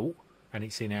result and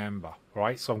it's in amber,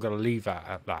 right? So I'm going to leave that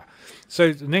at that.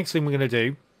 So the next thing we're going to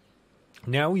do,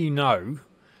 now you know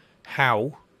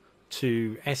how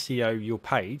to SEO your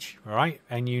page, all right,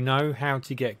 and you know how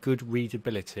to get good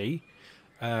readability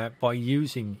by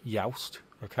using Yoast,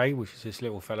 okay, which is this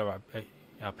little fellow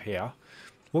up here.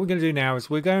 What we're going to do now is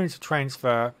we're going to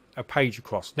transfer a page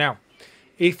across. Now,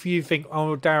 if you think,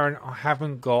 oh, Darren, I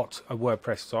haven't got a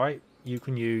WordPress site, you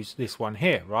can use this one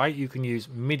here, right? You can use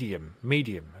medium,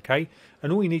 okay?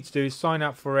 And all you need to do is sign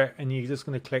up for it, and you're just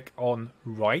going to click on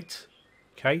write,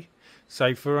 okay?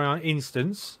 So for our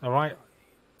instance, all right,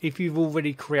 if you've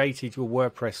already created your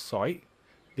WordPress site,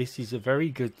 this is a very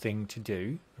good thing to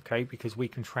do, okay, because we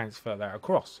can transfer that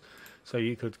across. So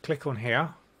you could click on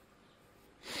here.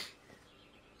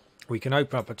 We can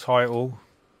open up a title,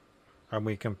 and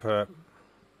we can put,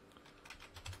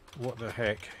 what the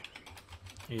heck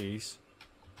is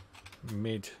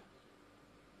mid-year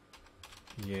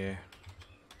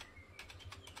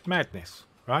madness,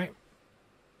 right?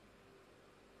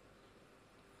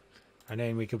 And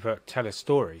then we can put tell a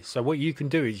story. So what you can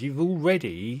do is you've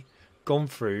already gone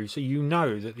through, so you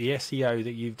know that the SEO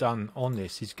that you've done on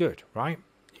this is good, right?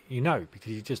 You know,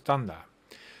 because you've just done that.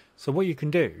 So what you can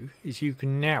do is you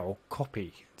can now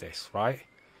copy this, right?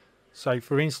 So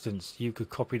for instance, you could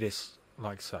copy this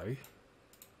like so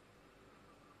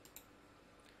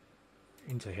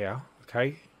into here,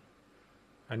 okay,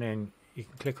 and then you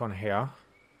can click on here,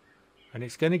 and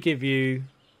it's going to give you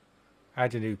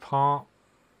add a new part.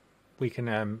 We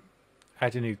can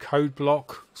add a new code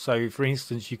block. So for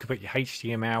instance, you could put your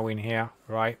HTML in here,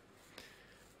 right?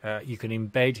 You can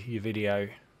embed your video.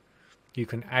 You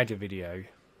can add a video.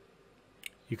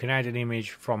 You can add an image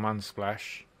from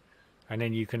Unsplash, and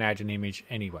then you can add an image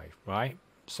anyway, right?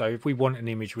 So if we want an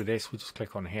image with this, we'll just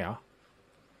click on here.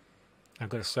 I'm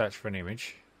going to search for an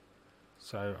image.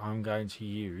 So I'm going to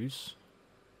use,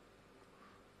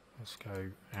 let's go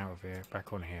out of here,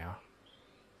 back on here.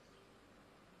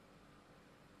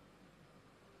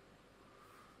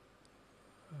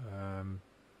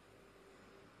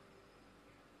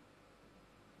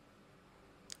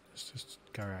 Let's just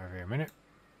go out of here a minute.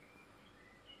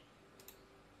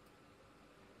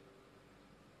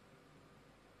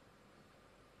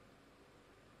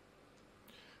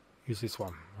 Use this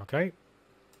one, okay?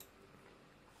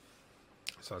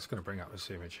 So it's going to bring up this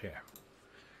image here.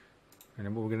 And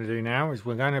then what we're going to do now is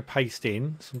we're going to paste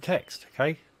in some text, okay?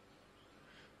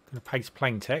 I'm going to paste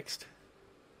plain text.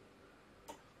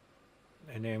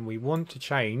 And then we want to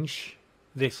change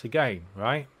this again,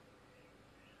 right?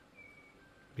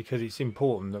 Because it's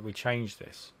important that we change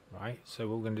this, right? So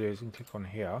what we're going to do is we can click on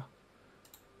here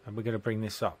and we're going to bring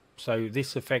this up. So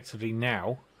this effectively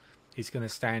now is going to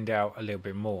stand out a little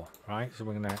bit more, right? So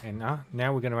we're going to enter.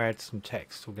 Now we're going to add some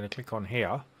text. We're going to click on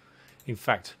here. In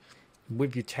fact,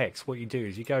 with your text, what you do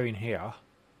is you go in here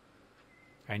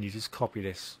and you just copy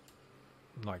this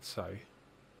like so.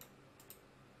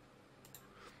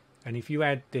 And if you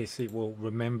add this, it will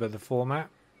remember the format.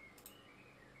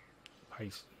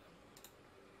 Paste.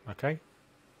 Okay.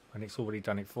 And it's already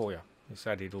done it for you. It's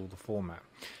added all the format.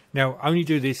 Now, only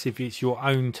do this if it's your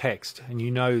own text and you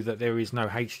know that there is no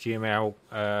HTML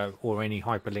or any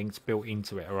hyperlinks built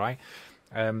into it, all right?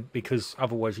 Because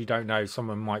otherwise you don't know,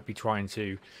 someone might be trying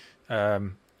to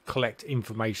collect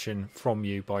information from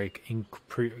you by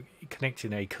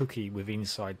connecting a cookie with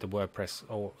inside the WordPress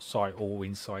or site or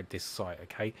inside this site,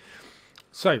 okay?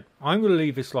 So I'm going to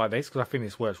leave this like this because I think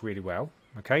this works really well,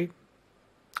 okay?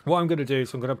 What I'm going to do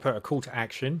is I'm going to put a call to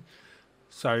action.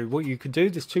 So what you can do,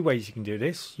 there's two ways you can do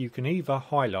this. You can either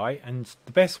highlight, and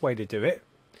the best way to do it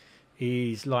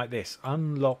is like this: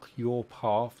 unlock your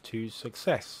path to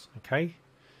success. Okay,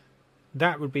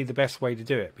 that would be the best way to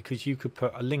do it because you could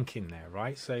put a link in there,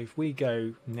 right? So if we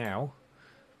go now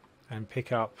and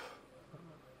pick up,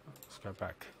 let's go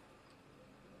back.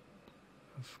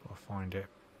 I've got to find it.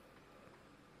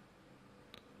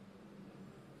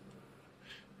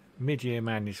 Mid-year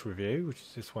Madness review, which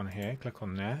is this one here. Click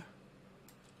on there.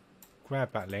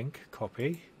 Grab that link,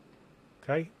 copy,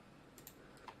 okay,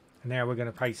 and now we're going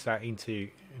to paste that into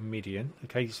Median.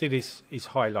 Okay, you see this is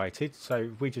highlighted, so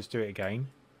if we just do it again,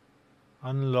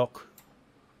 unlock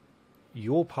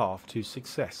your path to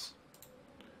success,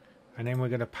 and then we're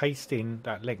going to paste in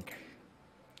that link,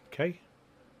 okay,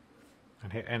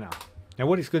 and hit enter. Now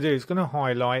what it's going to do is going to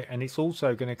highlight, and it's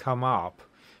also going to come up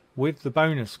with the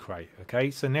bonus crate.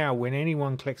 Okay, so now when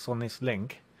anyone clicks on this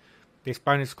link, this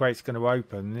bonus crate is going to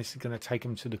open, and this is going to take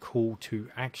them to the call to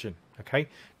action. Okay,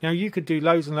 now you could do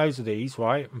loads and loads of these,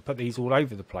 right, and put these all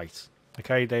over the place.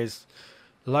 Okay, there's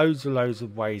loads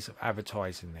of ways of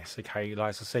advertising this. Okay, like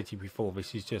I said to you before,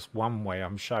 this is just one way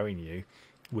I'm showing you,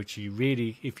 which you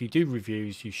really, if you do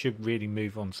reviews, you should really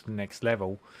move on to the next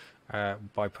level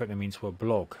by putting them into a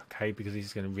blog. Okay, because this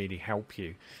is going to really help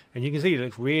you, and you can see it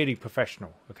looks really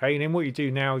professional. Okay, and then what you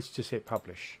do now is just hit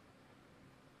publish.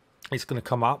 It's going to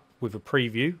come up with a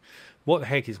preview. What the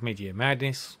heck is Mid-Year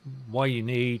Madness? Why you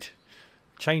need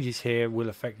changes here will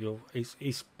affect your.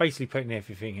 It's basically putting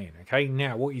everything in. Okay.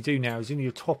 Now what you do now is in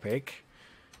your topic,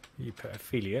 you put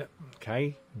affiliate.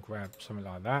 Okay. And grab something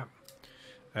like that.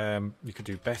 You could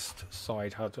do best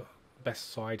side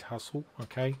hustle.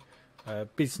 Okay.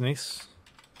 Business.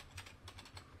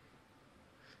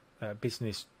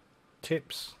 Business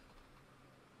tips.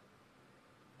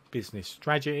 Business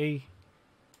strategy.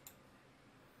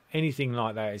 Anything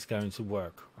like that is going to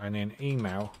work. And then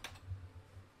email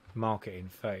marketing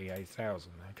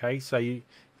 38,000. Okay, so I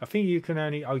think you can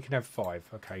only, you can have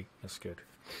 5. Okay, that's good.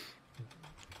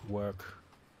 Work.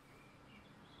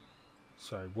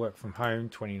 So work from home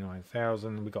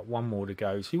 29,000. We've got one more to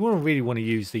go. So you really want to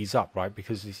use these up, right?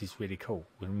 Because this is really cool,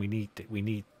 and we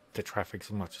need the traffic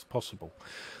as much as possible.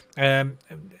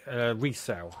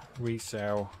 Resale.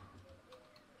 So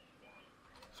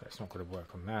it's not going to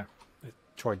work on that.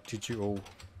 Try digital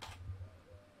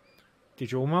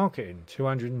marketing,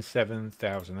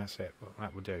 207,000. That's it. What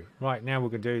that will do. Right, now we're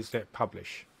going to do is hit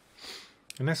publish,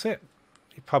 and that's it.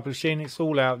 Hit publishing. It's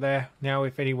all out there now.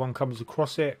 If anyone comes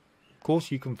across it, of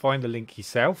course you can find the link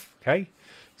yourself. Okay,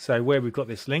 so where we've got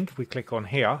this link, we click on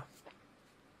here,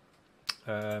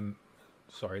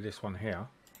 sorry, this one here,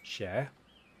 share.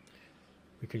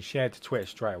 We can share to Twitter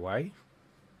straight away.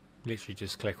 Literally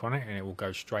just click on it and it will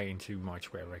go straight into my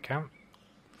Twitter account.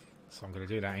 So I'm going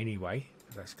to do that anyway.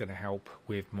 That's going to help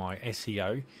with my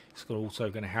SEO. It's also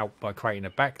going to help by creating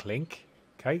a backlink.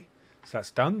 Okay, so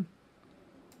that's done.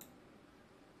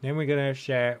 Then we're going to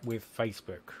share with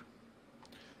Facebook.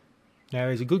 Now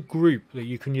there's a good group that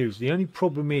you can use. The only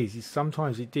problem is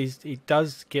sometimes it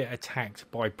does get attacked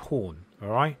by porn. All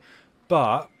right,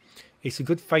 but it's a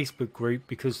good Facebook group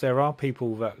because there are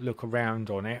people that look around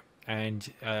on it,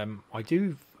 and I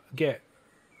do get.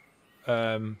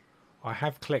 I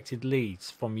have collected leads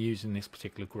from using this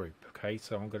particular group. Okay,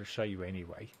 so I'm going to show you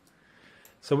anyway.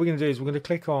 So what we're going to do is we're going to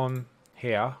click on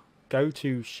here, go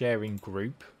to sharing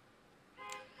group,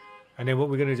 and then what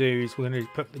we're going to do is we're going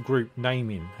to put the group name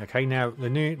in. Okay, now the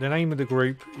name of the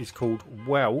group is called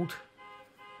World.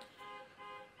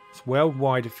 It's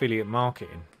Worldwide Affiliate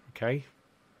Marketing. Okay,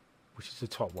 which is the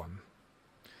top one.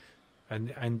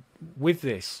 And with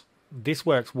this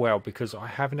works well because I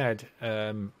haven't had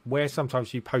where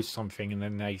sometimes you post something and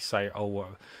then they say, oh,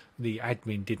 well, the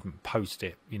admin didn't post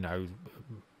it. You know,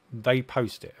 they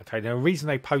post it. Okay, now the reason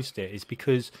they post it is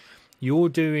because you're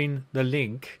doing the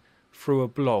link through a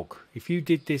blog. If you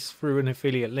did this through an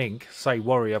affiliate link, say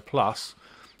Warrior Plus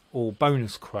or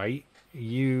Bonus Crate,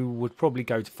 you would probably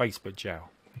go to Facebook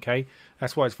jail. Okay,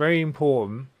 that's why it's very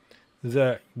important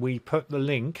that we put the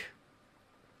link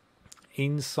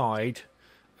inside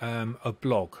a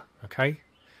blog. Okay,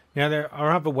 now there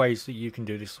are other ways that you can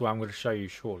do this, so I'm going to show you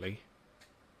shortly.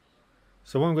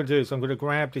 So what I'm going to do is I'm going to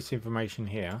grab this information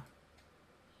here,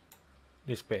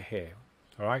 this bit here.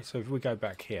 All right, so if we go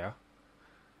back here,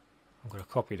 I'm going to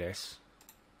copy this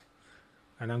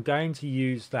and I'm going to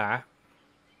use that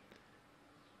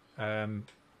where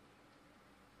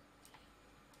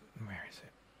is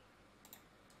it?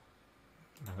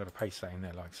 I'm going to paste that in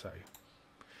there like so,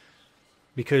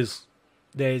 because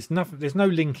there's no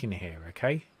link in here.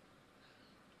 Okay,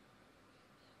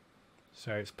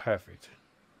 so it's perfect,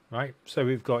 right? So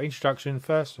we've got introduction.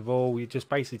 First of all, we're just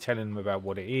basically telling them about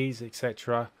what it is,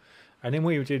 etc. And then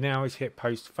what we do now is hit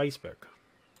post to Facebook.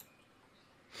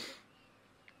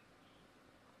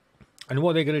 And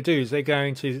what they're going to do is they're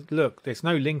going to look, there's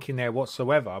no link in there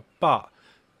whatsoever, but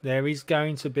there is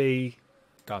going to be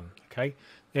done. Okay,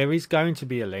 there is going to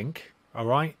be a link, all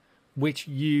right, which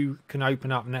you can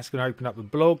open up, and that's going to open up the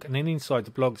blog, and then inside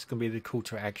the blog is going to be the call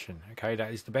to action. Okay,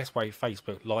 that is the best way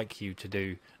Facebook like you to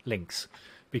do links,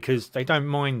 because they don't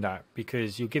mind that,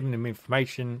 because you're giving them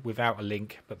information without a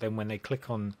link, but then when they click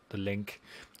on the link,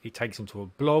 it takes them to a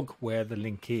blog where the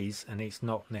link is, and it's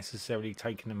not necessarily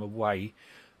taking them away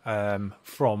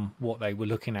from what they were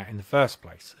looking at in the first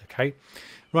place. Okay,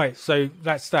 right, so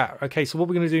that's that. Okay, so what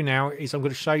we're going to do now is I'm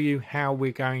going to show you how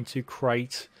we're going to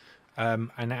create an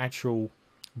actual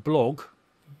blog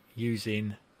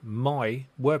using my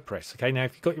WordPress. Okay, now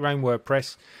if you've got your own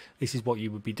WordPress, this is what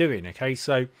you would be doing. Okay,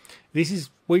 so this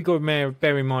is, we've got to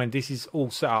bear in mind this is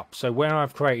all set up. So where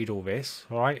I've created all this,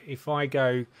 all right, if I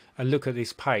go and look at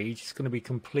this page, it's going to be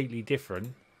completely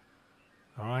different.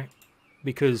 All right,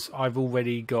 because I've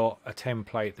already got a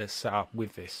template that's set up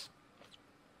with this.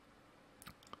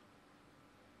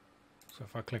 So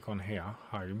if I click on here,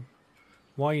 home,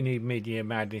 why you need Media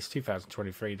Madness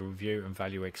 2023 to review and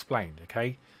value explained.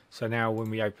 Okay, so now when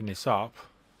we open this up,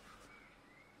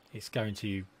 it's going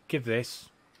to give this,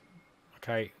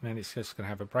 okay, and then it's just going to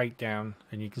have a breakdown,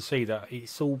 and you can see that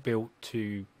it's all built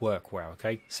to work well.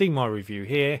 Okay, see my review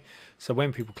here. So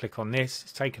when people click on this,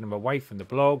 it's taking them away from the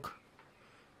blog,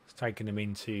 it's taking them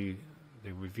into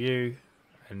the review,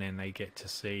 and then they get to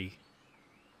see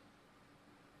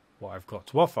what I've got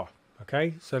to offer.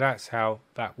 Okay, so that's how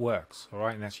that works. All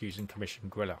right, and that's using Commission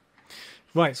Griller.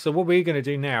 Right, so what we're going to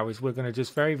do now is we're going to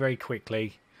just very, very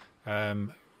quickly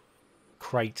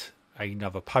create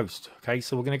another post. Okay,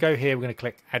 so we're going to go here, we're going to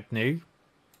click Add New.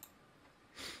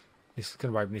 This is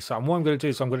going to open this up. And what I'm going to do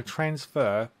is I'm going to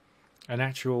transfer an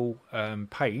actual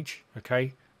page,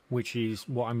 okay, which is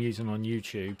what I'm using on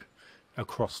YouTube,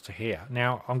 across to here.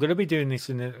 Now, I'm going to be doing this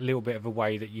in a little bit of a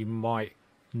way that you might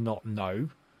not know.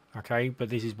 Okay, but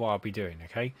this is what I'll be doing.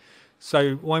 Okay,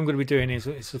 so what I'm going to be doing is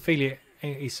it's affiliate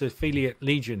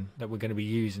Legion that we're going to be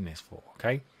using this for.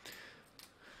 Okay,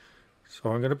 so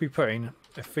I'm going to be putting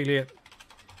affiliate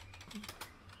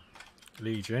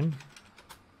Legion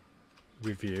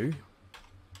review,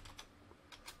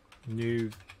 new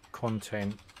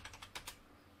content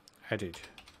added.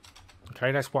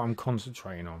 Okay, that's what I'm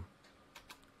concentrating on,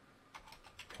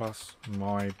 plus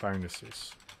my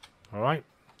bonuses. All right,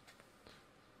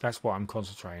 that's what I'm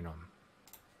concentrating on.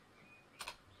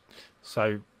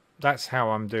 So that's how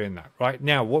I'm doing that. Right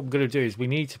now, what we're going to do is we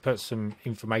need to put some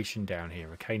information down here.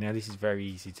 Okay, now this is very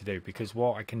easy to do, because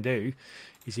what I can do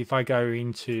is if I go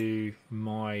into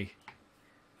my,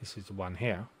 this is the one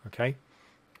here. Okay,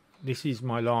 this is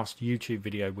my last YouTube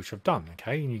video which I've done.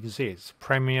 Okay, and you can see it's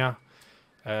premiere.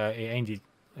 It ended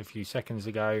a few seconds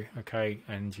ago. Okay,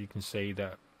 and you can see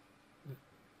that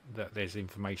there's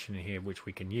information in here which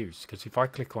we can use, because if I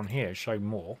click on here, show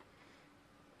more,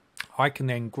 I can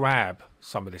then grab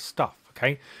some of this stuff.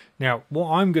 Okay, now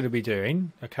what I'm going to be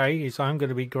doing, okay, is I'm going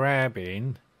to be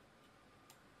grabbing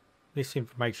this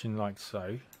information like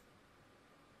so,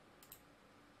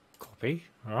 copy,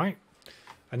 all right,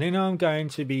 and then I'm going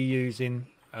to be using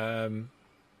I'm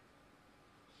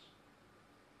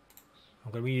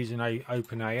going to be using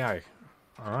OpenAI,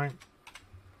 all right,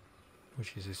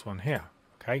 which is this one here.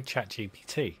 Okay,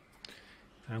 ChatGPT.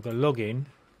 I'm going to log in,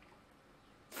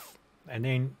 and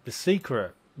then the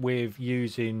secret with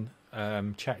using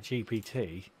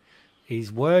ChatGPT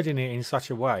is wording it in such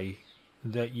a way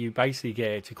that you basically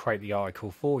get it to create the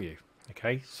article for you.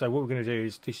 Okay, so what we're going to do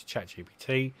is, this is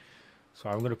ChatGPT, so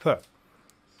I'm going to put,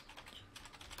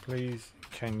 please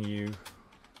can you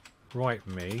write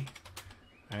me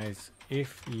as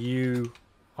if you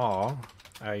are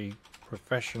a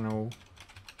professional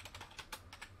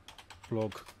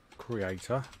blog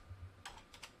creator,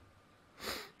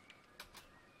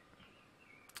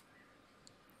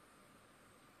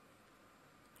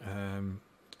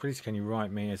 please can you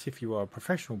write me as if you are a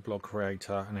professional blog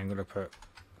creator, and I'm going to put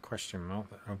a question mark.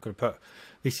 I'm going to put,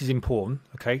 this is important,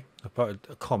 okay, I put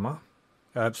a comma,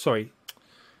 sorry,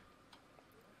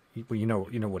 well, you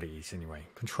know what it is anyway,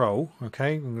 control,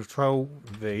 okay, I'm going to control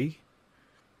V,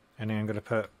 and then I'm going to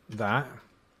put that,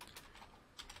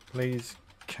 please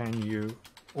can you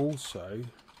also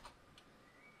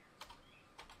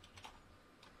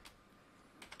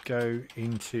go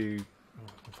into,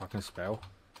 if I can spell,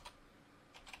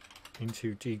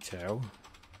 into detail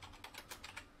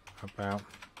about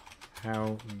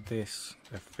how this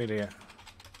affiliate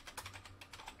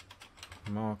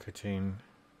marketing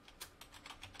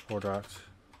product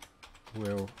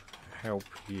will help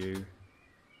you.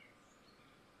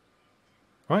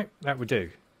 Right, that would do.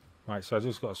 Right, so I've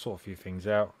just got to sort a few things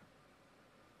out.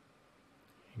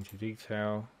 Into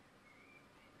detail.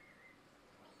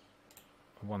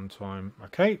 One time.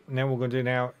 Okay, now what we're going to do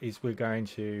now is we're going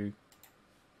to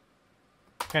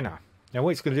enter. Now what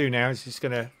it's going to do now is it's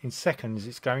going to, in seconds,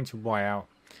 it's going to write out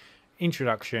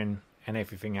introduction and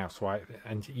everything else, right?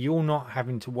 And you're not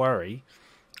having to worry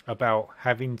about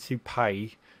having to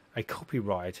pay a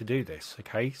copywriter to do this.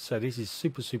 Okay, so this is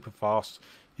super fast.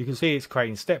 You can see it's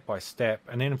creating step by step,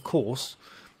 and then of course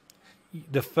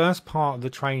the first part of the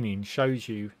training shows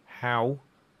you how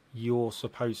you're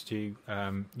supposed to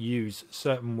use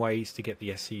certain ways to get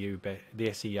the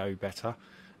SEO better,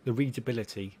 the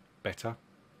readability better,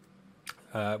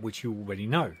 which you already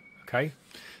know. Okay,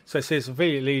 so it says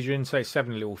affiliate legion, so it's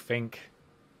having a little think,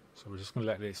 so we're just going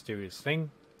to let this do its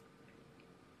thing.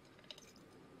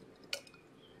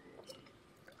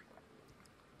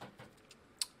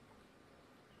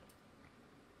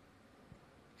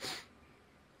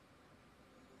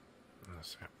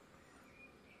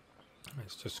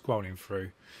 It's just scrolling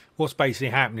through. What's basically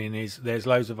happening is there's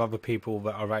loads of other people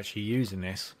that are actually using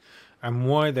this, and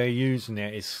why they're using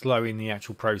it is slowing the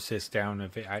actual process down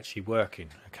of it actually working.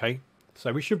 Okay,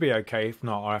 so we should be okay. If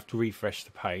not, I have to refresh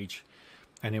the page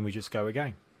and then we just go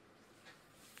again.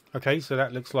 Okay, so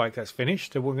that looks like that's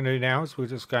finished. So what we're going to do now is we're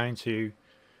just going to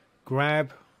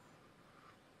grab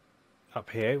up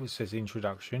here which says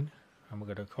introduction, and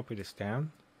we're going to copy this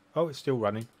down. Oh, it's still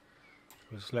running.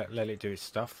 We'll just let it do its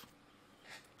stuff.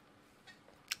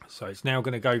 So it's now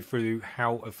going to go through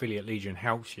how Affiliate Legion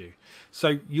helps you.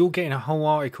 So you're getting a whole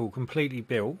article completely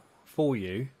built for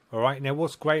you. All right. Now,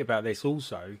 what's great about this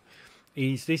also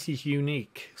is this is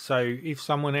unique. So if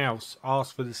someone else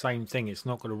asks for the same thing, it's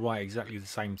not going to write exactly the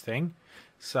same thing.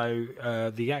 So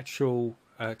the actual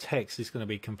text is going to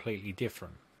be completely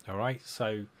different. All right.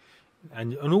 So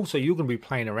and also you're going to be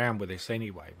playing around with this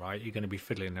anyway, right? You're going to be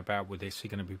fiddling about with this. You're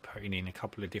going to be putting in a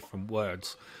couple of different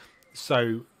words.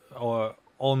 So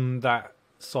on that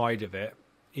side of it,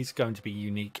 it's going to be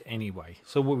unique anyway.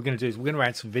 So what we're going to do is we're going to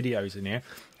add some videos in here.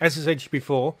 As I said to you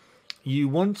before, you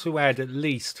want to add at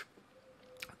least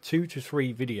 2 to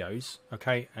 3 videos,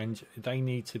 okay? And they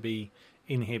need to be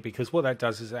in here, because what that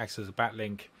does is it acts as a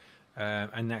backlink,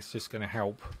 and that's just going to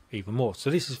help even more. So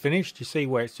this is finished. You see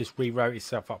where it's just rewrote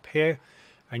itself up here,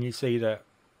 and you see that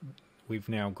we've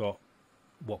now got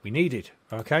what we needed.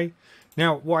 Okay,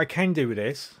 now what I can do with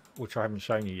this, which I haven't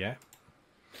shown you yet,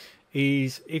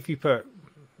 is if you put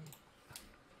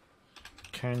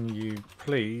can you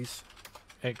please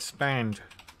expand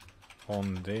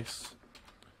on this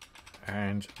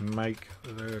and make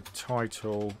the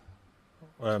title,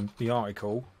 the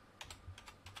article,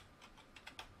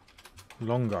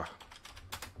 longer.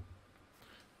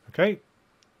 Okay,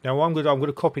 now I'm going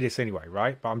to copy this anyway,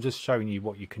 right? But I'm just showing you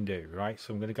what you can do, right?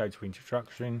 So I'm going to go to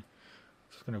introduction.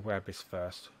 Just going to grab this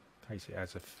first in case it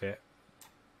has a fit.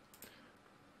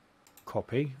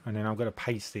 Copy, and then I'm going to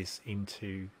paste this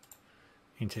into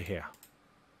here.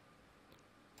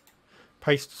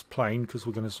 Paste as plain because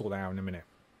we're going to sort that out in a minute.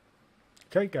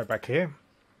 Okay, go back here,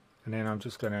 and then I'm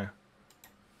just going to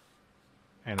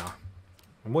enter.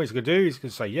 And what it's going to do is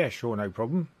going to say, yeah, sure, no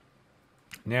problem.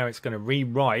 Now it's going to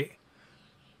rewrite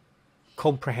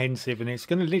comprehensive, and it's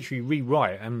going to literally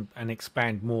rewrite and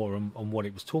expand more on what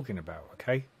it was talking about,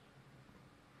 okay?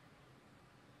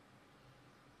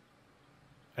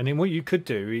 And then what you could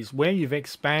do is where you've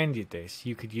expanded this,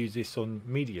 you could use this on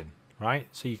Medium, right?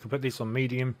 So you can put this on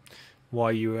Medium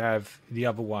while you have the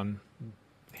other one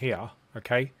here,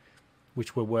 okay,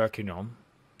 which we're working on,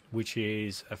 which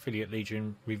is Affiliate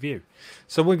Legion Review.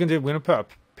 So what we're going to do, we're going to put a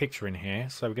picture in here.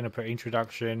 So we're going to put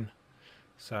introduction.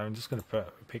 So I'm just going to put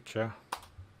a picture.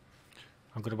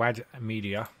 I'm going to add a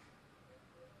media,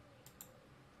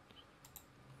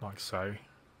 like so.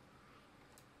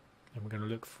 And we're going to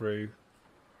look through,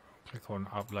 click on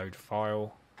upload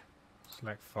file,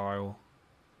 select file,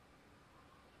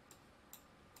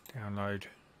 download,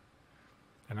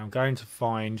 and I'm going to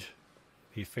find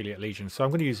the Affiliate Legion. So I'm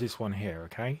going to use this one here,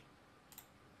 okay?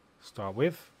 Start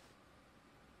with.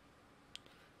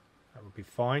 That would be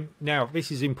fine. Now,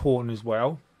 this is important as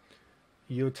well.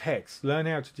 Your text. Learn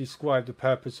how to describe the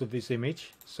purpose of this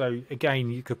image. So again,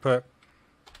 you could put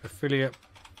Affiliate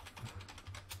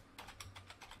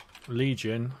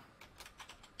Legion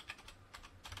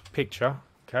picture,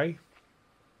 okay?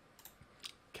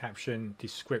 Caption,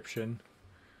 description,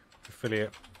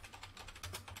 affiliate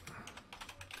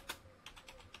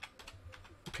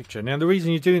picture. Now the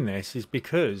reason you're doing this is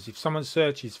because if someone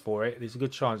searches for it, there's a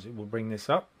good chance it will bring this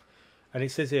up. And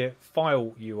it says here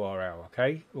file URL,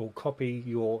 okay, or copy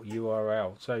your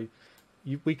URL. So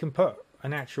we can put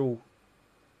an actual,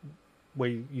 where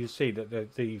you see that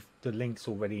the link's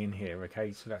already in here,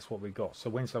 okay. So that's what we got. So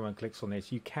when someone clicks on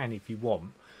this, you can, if you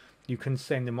want, you can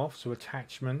send them off. So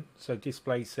attachment, so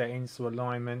display settings, so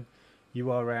alignment,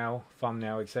 URL,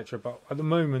 thumbnail, etc. But at the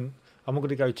moment, I'm not going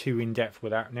to go too in depth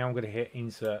with that. Now I'm going to hit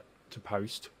insert to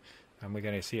post, and we're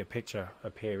going to see a picture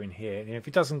appear in here. And if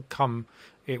it doesn't come,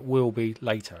 it will be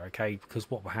later, okay? Because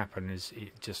what will happen is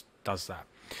it just does that.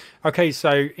 Okay,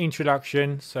 so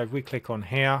introduction. So if we click on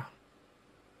here,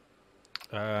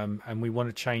 and we want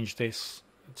to change this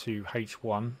to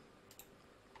H1,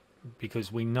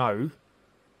 because we know,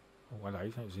 oh, hello,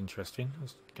 that was interesting.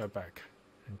 Let's go back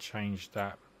and change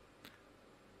that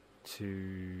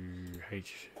to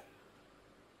H,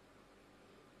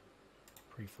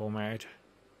 pre-formatted.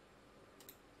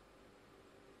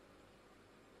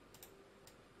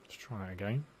 Let's try that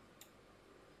again.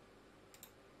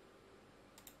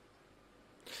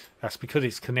 That's because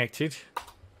it's connected. So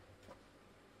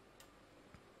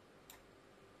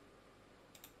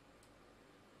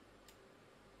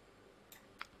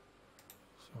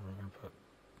we're going to put,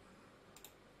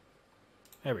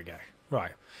 there we go.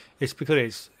 Right, it's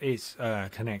because it's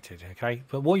connected, okay?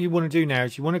 But what you want to do now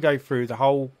is you want to go through the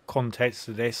whole context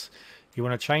of this. You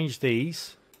want to change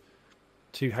these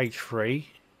to H3,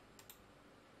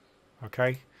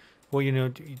 okay? Well, you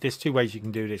know, there's two ways you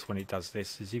can do this when it does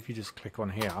this. Is if you just click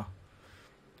on here,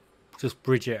 just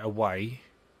bridge it away,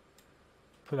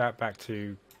 put that back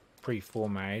to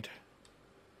pre-formatted.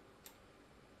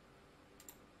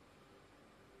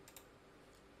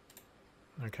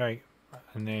 Okay,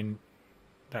 and then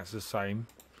that's the same,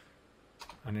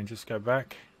 and then just go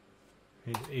back.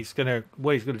 It's gonna,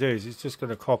 what he's gonna do is it's just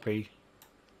gonna copy.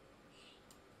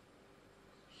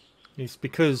 It's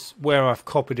because where I've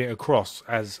copied it across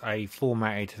as a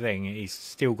formatted thing, it's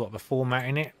still got the format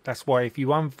in it. That's why if you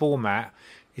unformat,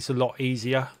 it's a lot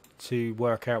easier to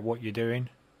work out what you're doing.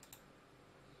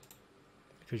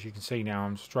 Because you can see now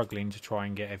I'm struggling to try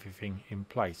and get everything in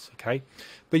place, okay?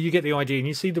 But you get the idea, and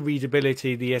you see the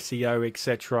readability, the SEO,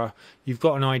 etc. You've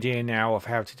got an idea now of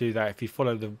how to do that. If you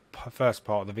follow the first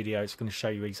part of the video, it's going to show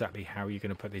you exactly how you're going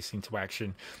to put this into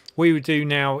action. What we would do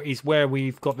now is where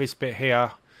we've got this bit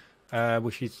here,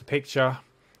 which is the picture,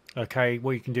 okay?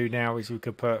 What you can do now is we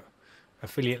could put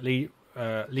Affiliate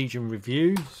Legion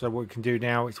Review. So what we can do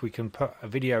now is we can put a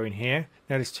video in here.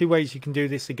 Now there's two ways you can do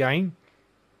this again.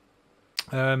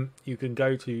 You can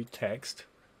go to text,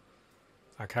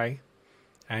 okay,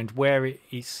 and where it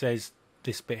says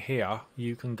this bit here,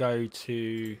 you can go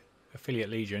to Affiliate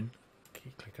Legion.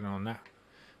 Keep clicking on that.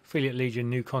 Affiliate Legion,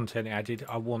 new content added.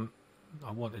 I want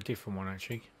a different one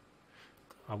actually.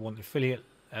 I want affiliate.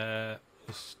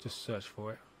 Let's just search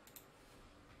for it.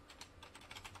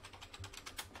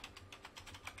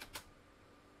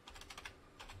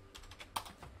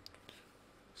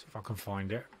 See if I can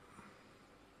find it.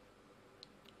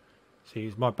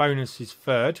 See, my bonus is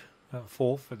fourth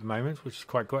at the moment, which is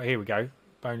quite good. Here we go.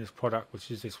 Bonus product, which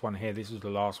is this one here. This is the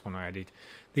last one I added.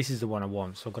 This is the one I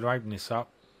want. So I'm going to open this up.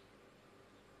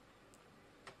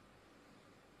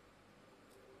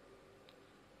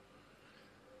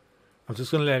 I'm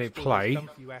just going to let it play,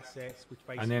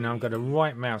 and then I'm going to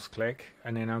right mouse click,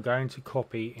 and then I'm going to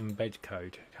copy embed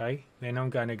code. Okay, then I'm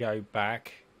going to go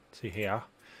back to here,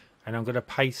 and I'm going to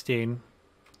paste in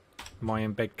my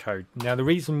embed code. Now the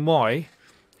reason why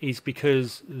is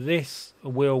because this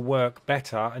will work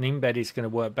better, and embed is going to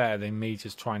work better than me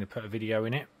just trying to put a video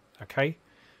in it. Okay,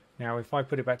 now if I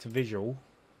put it back to visual,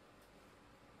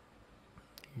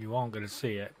 you aren't going to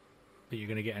see it, but you're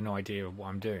going to get an idea of what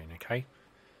I'm doing. Okay,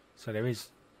 so there is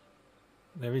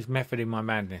method in my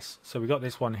madness. So we got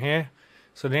this one here.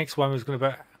 So the next one was going to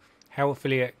be how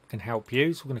affiliate can help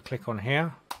you. So we're going to click on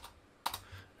here,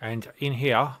 and in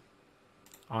here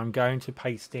I'm going to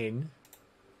paste in.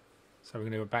 So we're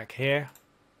going to go back here,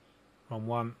 wrong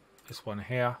one, this one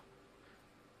here,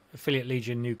 Affiliate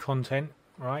Legion, new content,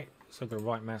 right? So I'm going to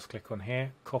right mouse click on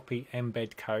here, copy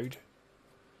embed code.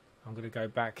 I'm going to go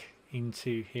back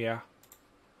into here,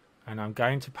 and I'm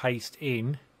going to paste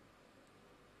in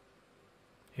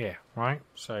here, right?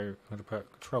 So I'm going to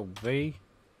put Control V,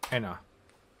 enter.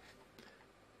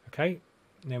 Okay,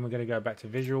 then we're going to go back to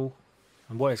visual,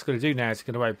 and what it's going to do now is it's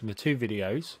going to open the two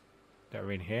videos that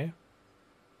are in here.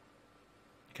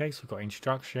 Okay, so we've got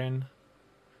introduction,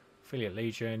 Affiliate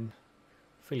Legion,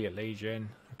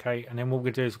 okay, and then what we're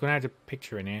going to do is we're going to add a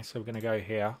picture in here, so we're going to go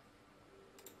here.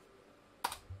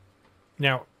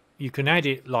 Now, you can add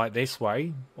it like this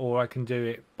way, or I can do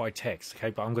it by text, okay,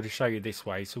 but I'm going to show you this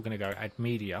way, so we're going to go add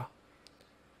media,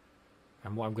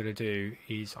 and what I'm going to do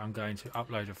is I'm going to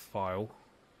upload a file,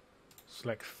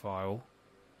 select file,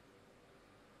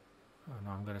 and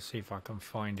I'm going to see if I can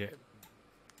find it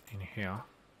in here.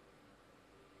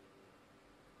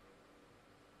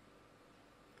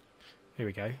 Here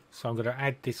we go. So I'm going to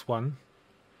add this one.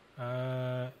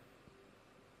 I'm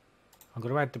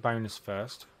going to add the bonus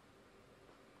first.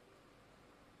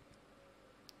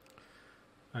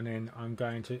 And then I'm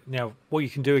going to... Now, what you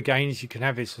can do again is you can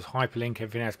have this as hyperlink,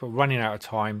 everything else, but we're running out of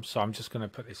time. So I'm just going to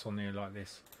put this on there like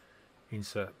this.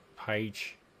 Insert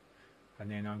page. And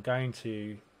then I'm going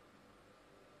to...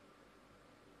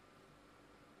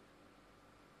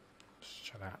 Let's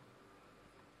check that.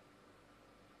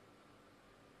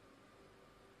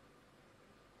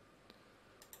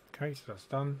 Okay, so that's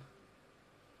done.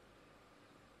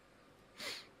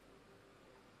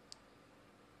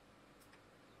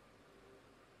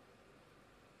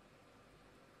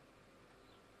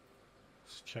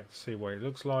 Let's check to see what it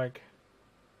looks like.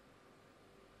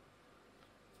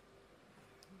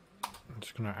 I'm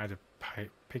just going to add a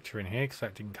picture in here because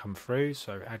that didn't come through.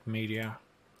 So add media,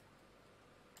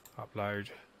 upload,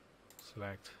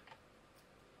 select.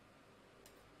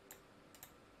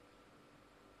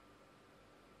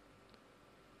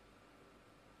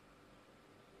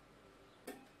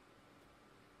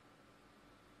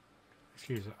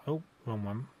 Use it. Oh, wrong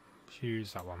one.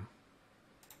 Use that one.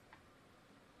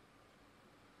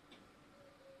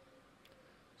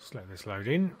 Just let this load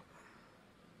in.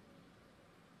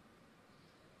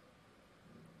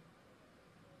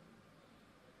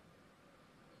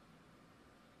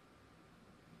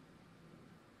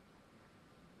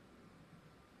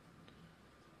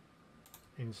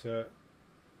 Insert.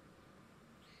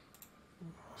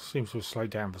 Seems to have slowed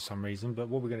down for some reason, but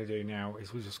what we're going to do now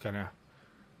is we're just going to...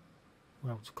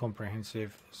 Well, it's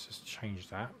comprehensive. Let's just change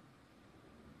that.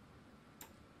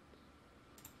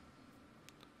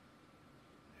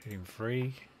 Heading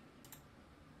 3.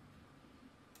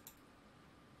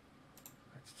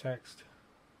 That's text.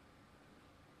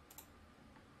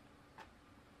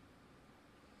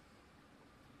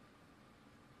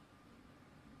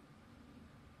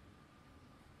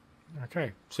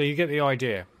 Okay, so you get the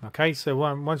idea. Okay, so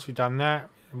once we've done that,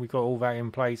 and we've got all that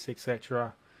in place,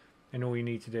 etc., and all you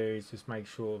need to do is just make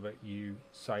sure that you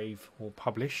save or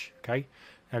publish. Okay,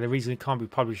 now the reason it can't be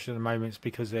published at the moment is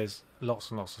because there's lots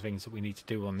and lots of things that we need to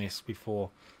do on this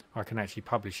before I can actually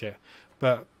publish it,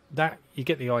 but that, you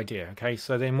get the idea. Okay,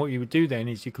 so then what you would do then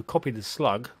is you could copy the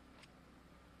slug,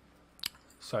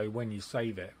 so when you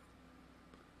save it,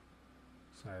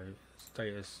 so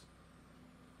status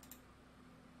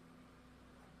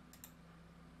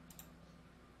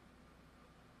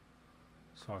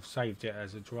So I've saved it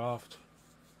as a draft.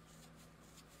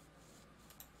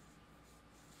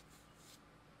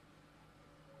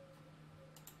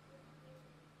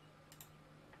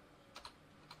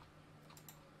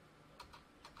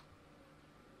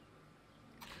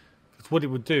 Because what it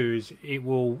would do is it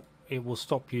will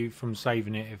stop you from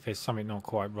saving it if there's something not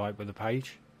quite right with the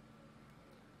page.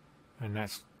 And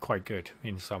that's quite good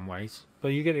in some ways, but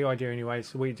you get the idea anyway.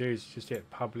 So what you do is just hit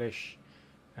publish,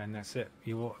 and that's it.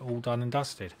 You're all done and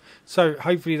dusted. So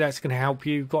hopefully that's going to help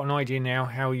you. You've got an idea now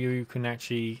how you can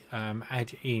actually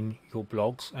add in your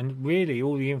blogs, and really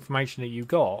all the information that you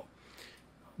got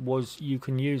was you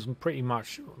can use pretty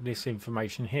much this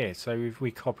information here. So if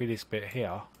we copy this bit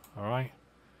here, all right,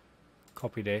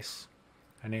 copy this,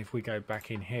 and if we go back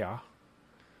in here,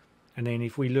 and then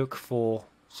if we look for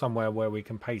somewhere where we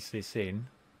can paste this in,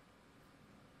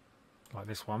 like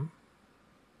this one,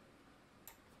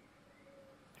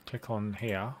 click on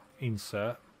here,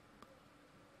 insert,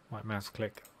 right mouse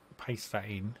click, paste that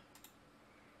in,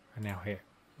 and now hit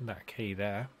that key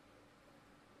there.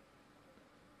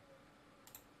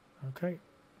 Okay,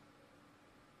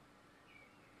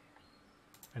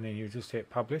 and then you just hit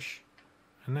publish,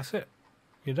 and that's it,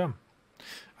 you're done.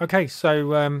 Okay,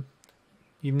 so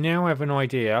you now have an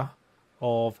idea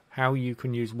of how you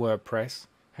can use WordPress,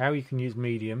 how you can use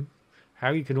Medium, how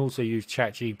you can also use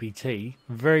ChatGPT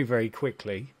very, very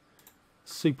quickly,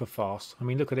 super fast. I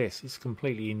mean, look at this, it's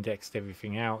completely indexed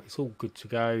everything out, it's all good to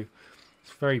go,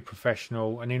 it's very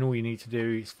professional, and then all you need to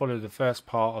do is follow the first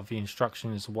part of the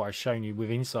instructions of what I've shown you with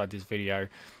inside this video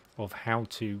of how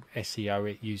to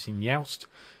SEO it using Yoast,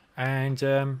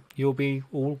 and you'll be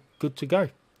all good to go.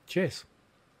 Cheers.